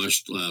actually haven't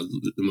watched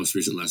the most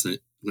recent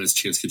Last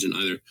Chance Kitchen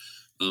either.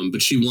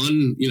 But she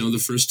won,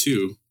 the first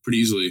two pretty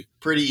easily.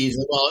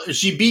 Well,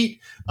 she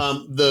beat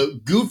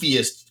the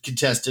goofiest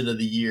contestant of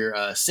the year,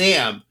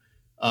 Sam,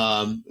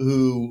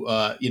 who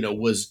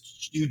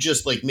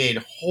just like made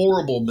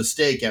horrible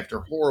mistake after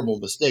horrible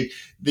mistake.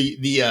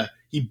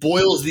 He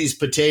boils these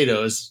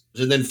potatoes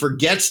and then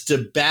forgets to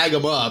bag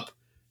them up,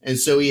 and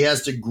so he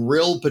has to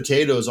grill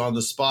potatoes on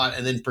the spot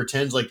and then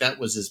pretends like that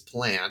was his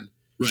plan.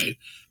 Right,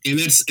 and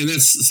that's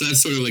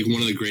sort of like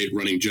one of the great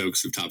running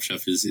jokes of Top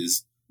Chef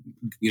is.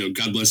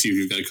 God bless you if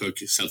you've got to cook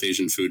South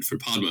Asian food for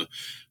Padma.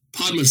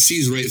 Padma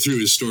sees right through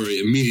his story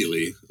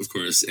immediately, of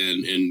course,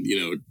 and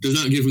does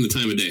not give him the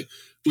time of day,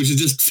 which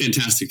is just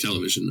fantastic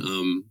television.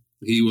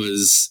 He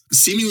was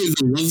seemingly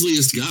the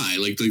loveliest guy,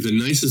 like the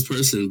nicest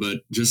person, but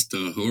just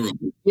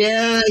horrible.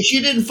 Yeah,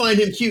 she didn't find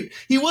him cute.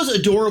 He was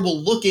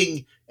adorable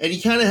looking, and he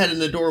kind of had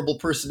an adorable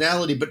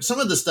personality, but some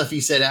of the stuff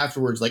he said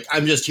afterwards, like,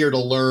 I'm just here to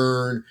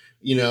learn,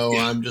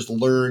 I'm just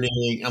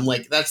learning. I'm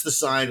like, that's the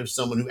sign of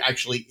someone who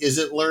actually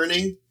isn't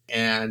learning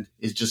and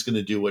is just going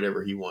to do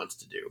whatever he wants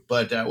to do.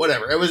 But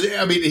whatever.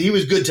 He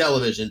was good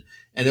television,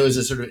 and it was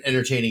a sort of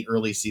entertaining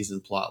early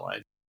season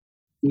plotline.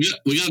 We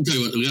got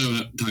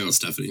to talk about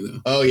Stephanie,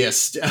 though. Oh,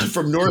 yes.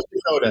 From North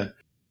Dakota.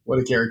 What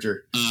a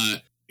character.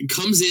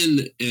 Comes in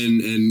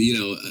and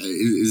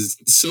is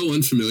so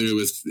unfamiliar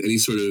with any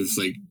sort of,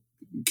 like,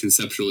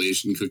 conceptual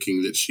Asian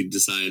cooking that she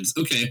decides,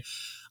 okay,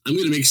 I'm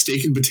going to make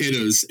steak and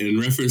potatoes in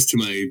reference to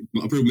my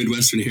upper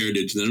Midwestern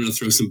heritage, and then I'm going to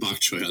throw some bok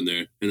choy on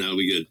there, and that'll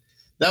be good.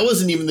 That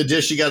wasn't even the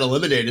dish she got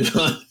eliminated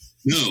on.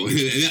 No, and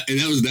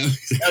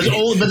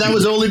that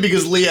was only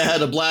because Leah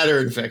had a bladder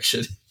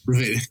infection.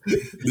 Right.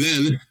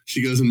 Then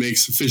she goes and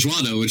makes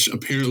feijoada, which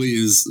apparently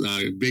is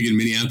big in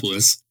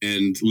Minneapolis,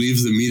 and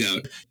leaves the meat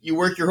out. You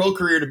work your whole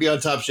career to be on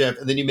Top Chef,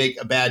 and then you make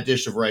a bad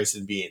dish of rice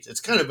and beans. It's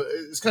kind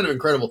of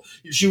incredible.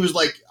 She was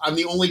like, I'm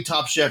the only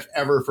Top Chef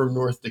ever from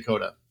North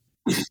Dakota.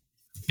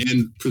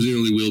 And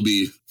presumably will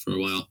be for a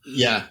while.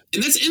 Yeah.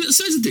 And that's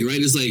the thing, right?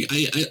 Is like,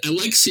 I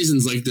like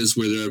seasons like this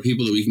where there are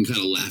people that we can kind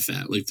of laugh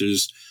at. Like there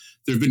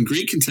have been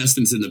great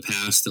contestants in the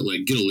past that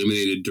like get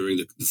eliminated during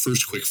the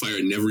first quickfire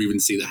and never even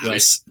see the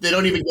house. Right. They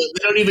don't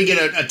even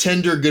get a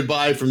tender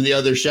goodbye from the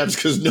other chefs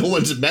because no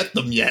one's met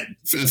them yet.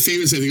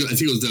 Famous, I think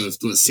it was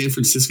the San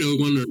Francisco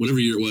one or whatever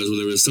year it was, where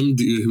there was some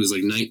dude who was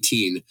like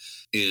 19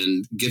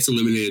 and gets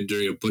eliminated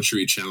during a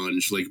butchery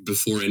challenge, like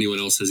before anyone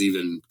else has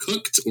even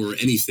cooked or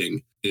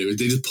anything. They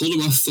just pulled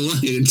him off the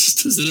line and just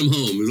sent him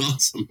home. It was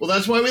awesome. Well,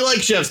 that's why we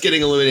like chefs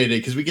getting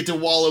eliminated, because we get to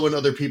wallow in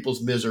other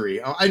people's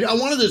misery. I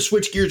wanted to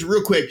switch gears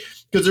real quick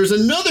because there's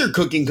another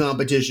cooking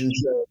competition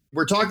show.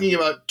 We're talking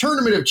about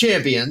Tournament of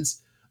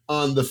Champions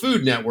on the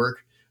Food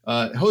Network,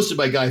 hosted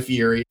by Guy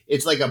Fieri.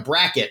 It's like a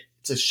bracket.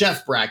 It's a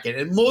chef bracket,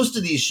 and most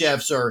of these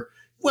chefs are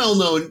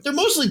well-known. They're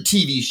mostly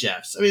TV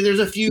chefs. I mean, there's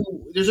a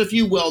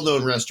few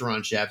well-known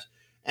restaurant chefs,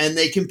 and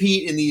they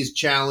compete in these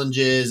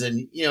challenges,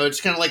 and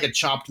it's kind of like a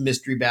Chopped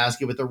mystery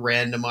basket with a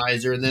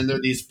randomizer, and then there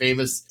are these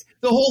famous.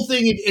 The whole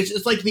thing,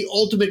 it's like the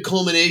ultimate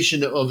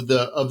culmination of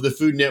the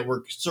Food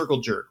Network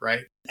circle jerk,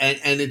 right?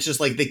 And it's just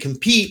like they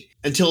compete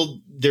until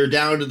they're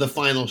down to the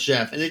final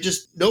chef, and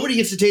nobody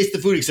gets to taste the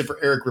food except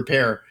for Eric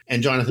Ripert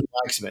and Jonathan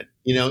Waxman.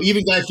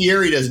 Even Guy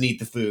Fieri doesn't eat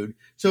the food,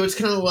 so it's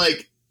kind of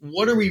like,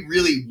 what are we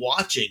really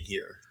watching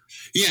here?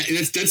 Yeah, and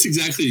that's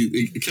exactly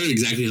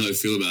how I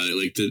feel about it.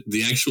 Like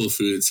the actual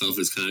food itself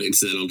is kind of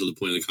incidental to the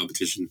point of the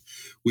competition,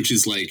 which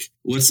is like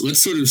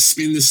let's sort of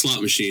spin the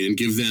slot machine and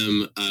give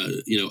them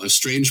a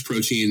strange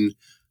protein,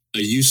 a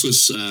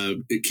useless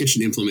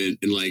kitchen implement,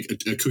 and like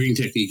a cooking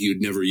technique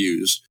you'd never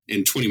use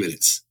in 20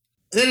 minutes.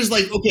 And then it's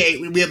like, okay,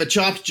 we have a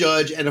Chopped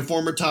judge and a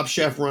former Top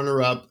Chef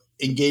runner-up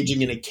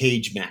engaging in a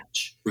cage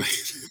match. Right.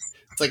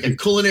 It's like a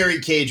culinary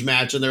cage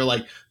match, and they're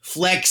like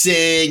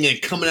flexing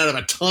and coming out of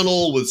a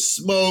tunnel with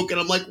smoke, and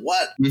I'm like,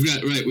 what? They've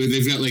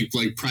got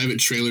like private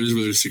trailers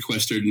where they're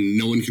sequestered and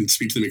no one can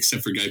speak to them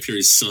except for Guy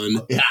Fieri's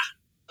son. Yeah.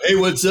 Hey,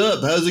 what's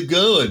up? How's it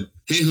going?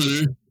 Hey,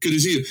 Hunter. Good to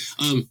see you.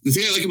 The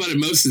thing I like about it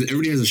most is that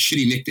everybody has a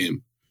shitty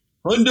nickname.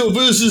 Hundo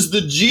versus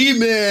the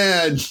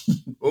G-Man.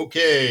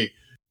 Okay.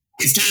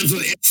 It's time for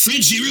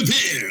Frenchie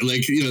repair.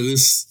 Like,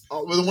 this.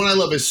 Oh, well, the one I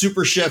love is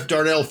Super Chef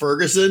Darnell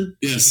Ferguson.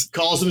 Yes.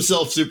 Calls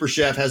himself Super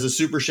Chef, has a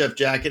Super Chef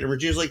jacket, and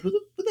Regina's like,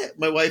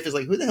 my wife is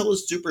like, who the hell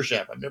is Super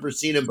Chef? I've never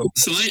seen him before.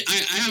 So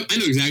I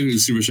know exactly who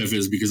Super Chef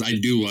is because I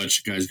do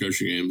watch Guys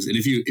Grocery Games, and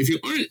if you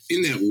aren't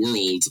in that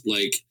world,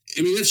 like,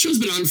 I mean, that show's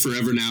been on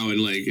forever now,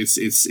 and like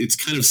it's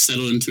kind of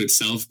settled into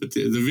itself. But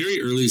the very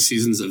early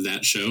seasons of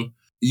that show,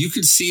 you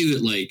could see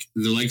that like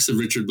the likes of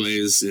Richard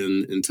Blaze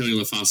and Tony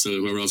LaFaso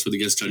and whoever else were the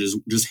guest judges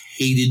just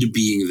hated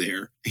being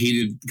there,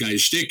 hated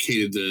Guy's shtick,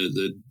 hated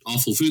the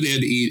awful food they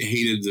had to eat,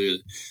 hated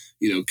the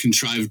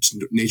contrived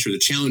nature of the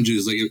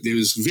challenges. Like it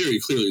was very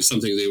clearly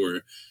something they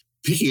were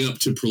picking up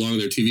to prolong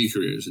their TV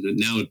careers. And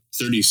now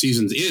 30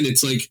 seasons in,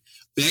 it's like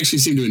they actually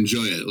seem to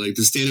enjoy it. Like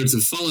the standards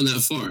have fallen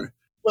that far.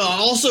 Well,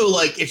 also,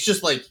 like, it's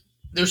just like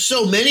there's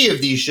so many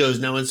of these shows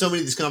now and so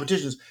many of these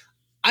competitions.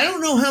 I don't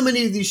know how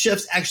many of these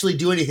chefs actually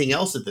do anything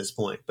else at this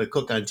point but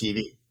cook on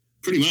TV.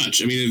 Pretty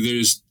much. I mean,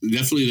 there's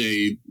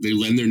definitely they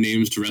lend their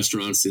names to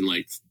restaurants in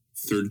like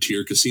third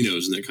tier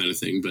casinos and that kind of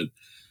thing. But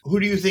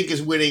who do you think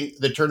is winning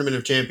the Tournament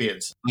of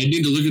Champions? I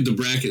need to look at the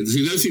bracket.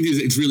 The other thing is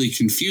it's really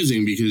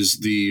confusing because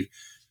the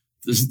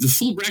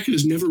full bracket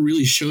is never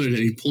really shown at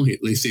any point.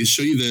 Like they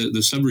show you the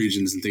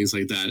subregions and things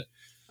like that.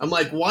 I'm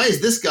like, why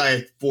is this guy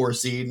a 4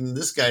 seed and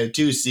this guy a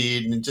 2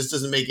 seed? And it just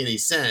doesn't make any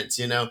sense,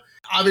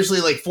 Obviously,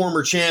 like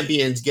former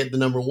champions get the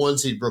number 1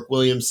 seed, Brooke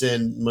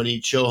Williamson,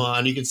 Monique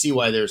Chauhan. You can see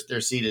why they're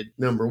seeded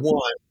number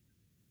 1.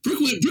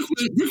 Brooke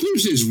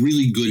Williamson is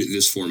really good at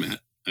this format.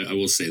 I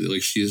will say that,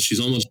 like she's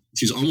almost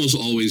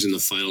always in the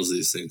finals of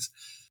these things.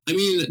 I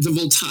mean, the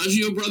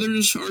Voltaggio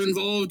brothers are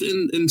involved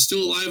and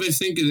still alive, I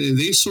think, and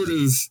they sort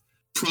of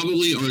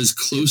probably are as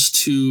close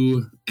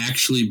to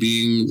actually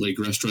being like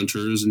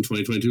restaurateurs in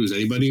 2022 as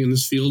anybody in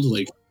this field.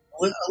 Like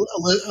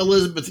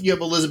Elizabeth, you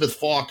have Elizabeth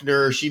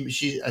Faulkner.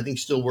 She I think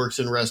still works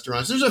in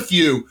restaurants. There's a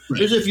few. Right.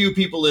 There's a few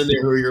people in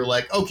there who you're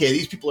like, okay,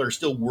 these people are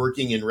still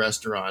working in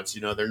restaurants.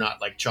 They're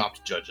not like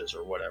chopped judges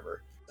or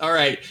whatever. All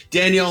right,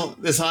 Daniel,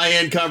 this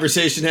high-end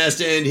conversation has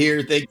to end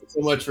here. Thank you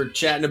so much for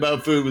chatting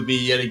about food with me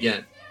yet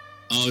again.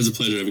 Always a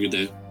pleasure. Have a good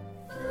day.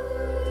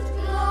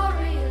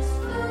 Glorious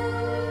food.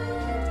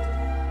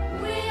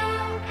 We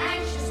are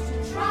anxious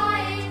to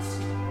try it.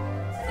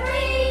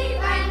 3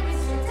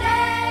 banquets a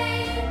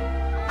day.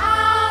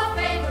 Our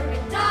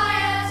favorite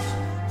diet.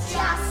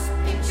 Just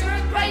picture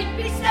a great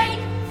big steak.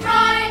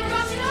 Fried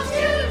roasted or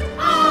stewed.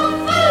 Oh,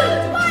 food!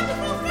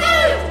 Wonderful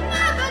food!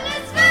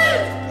 Marvelous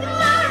food!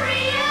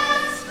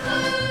 Glorious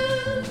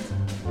food!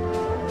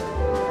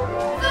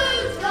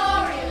 Food,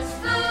 glorious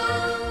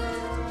food!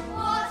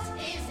 What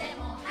is there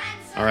more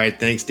handsome? All right,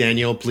 thanks,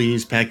 Daniel.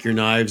 Please pack your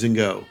knives and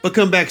go. But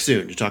come back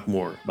soon to talk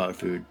more about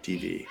food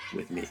TV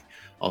with me.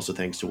 Also,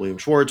 thanks to William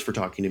Schwartz for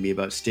talking to me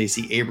about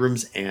Stacey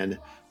Abrams and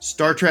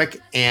Star Trek.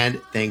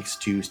 And thanks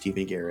to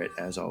Stephen Garrett,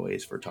 as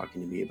always, for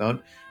talking to me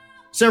about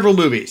several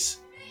movies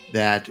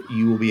that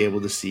you will be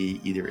able to see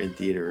either in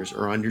theaters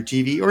or on your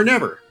TV or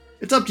never.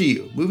 It's up to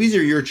you. Movies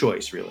are your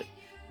choice, really.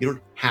 You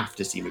don't have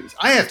to see movies.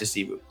 I have to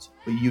see movies,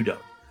 but you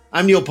don't.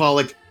 I'm Neil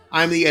Pollack.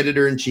 I'm the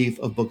editor-in-chief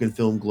of Book and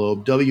Film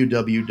Globe,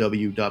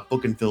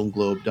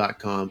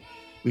 www.bookandfilmglobe.com.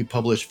 We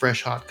publish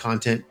fresh, hot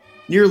content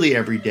nearly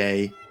every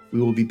day.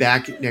 We will be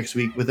back next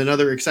week with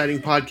another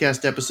exciting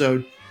podcast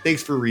episode.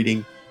 Thanks for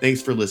reading.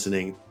 Thanks for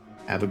listening.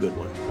 Have a good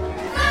one.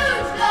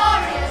 Food,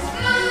 glorious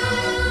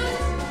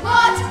food!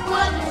 What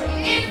were we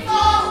in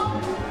for?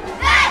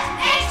 That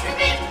extra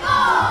bit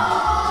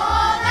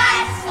more!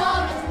 That's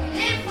all that we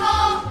live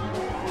for!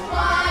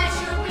 Why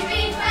should we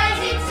be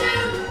crazy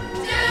too?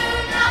 Do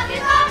not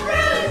give up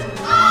rude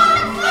on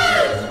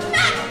food!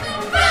 Magical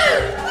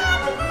food!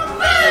 Wonderful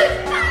food!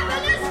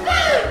 Marvelous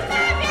food!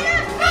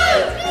 Fabulous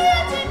food!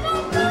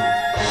 Beautiful food!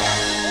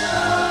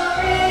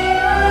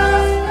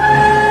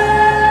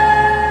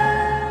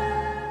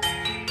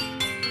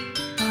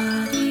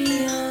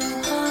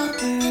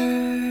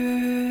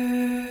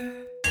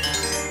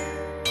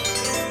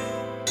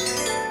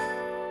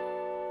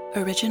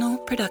 Original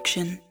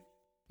production.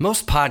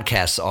 Most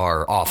podcasts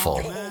are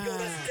awful.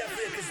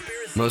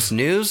 Most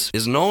news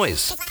is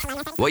noise.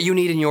 What you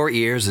need in your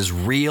ears is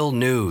real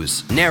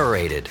news.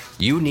 Narrated.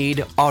 You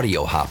need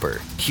Audio Hopper.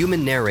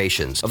 Human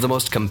narrations of the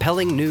most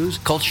compelling news,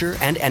 culture,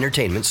 and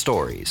entertainment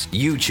stories.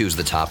 You choose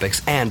the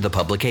topics and the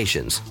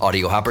publications.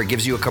 Audio Hopper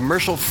gives you a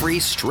commercial-free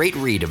straight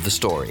read of the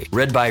story.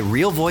 Read by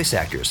real voice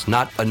actors,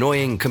 not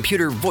annoying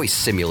computer voice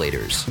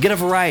simulators. Get a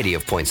variety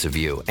of points of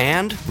view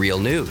and real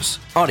news.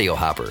 Audio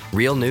Hopper.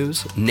 Real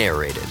news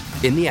narrated.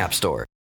 In the App Store.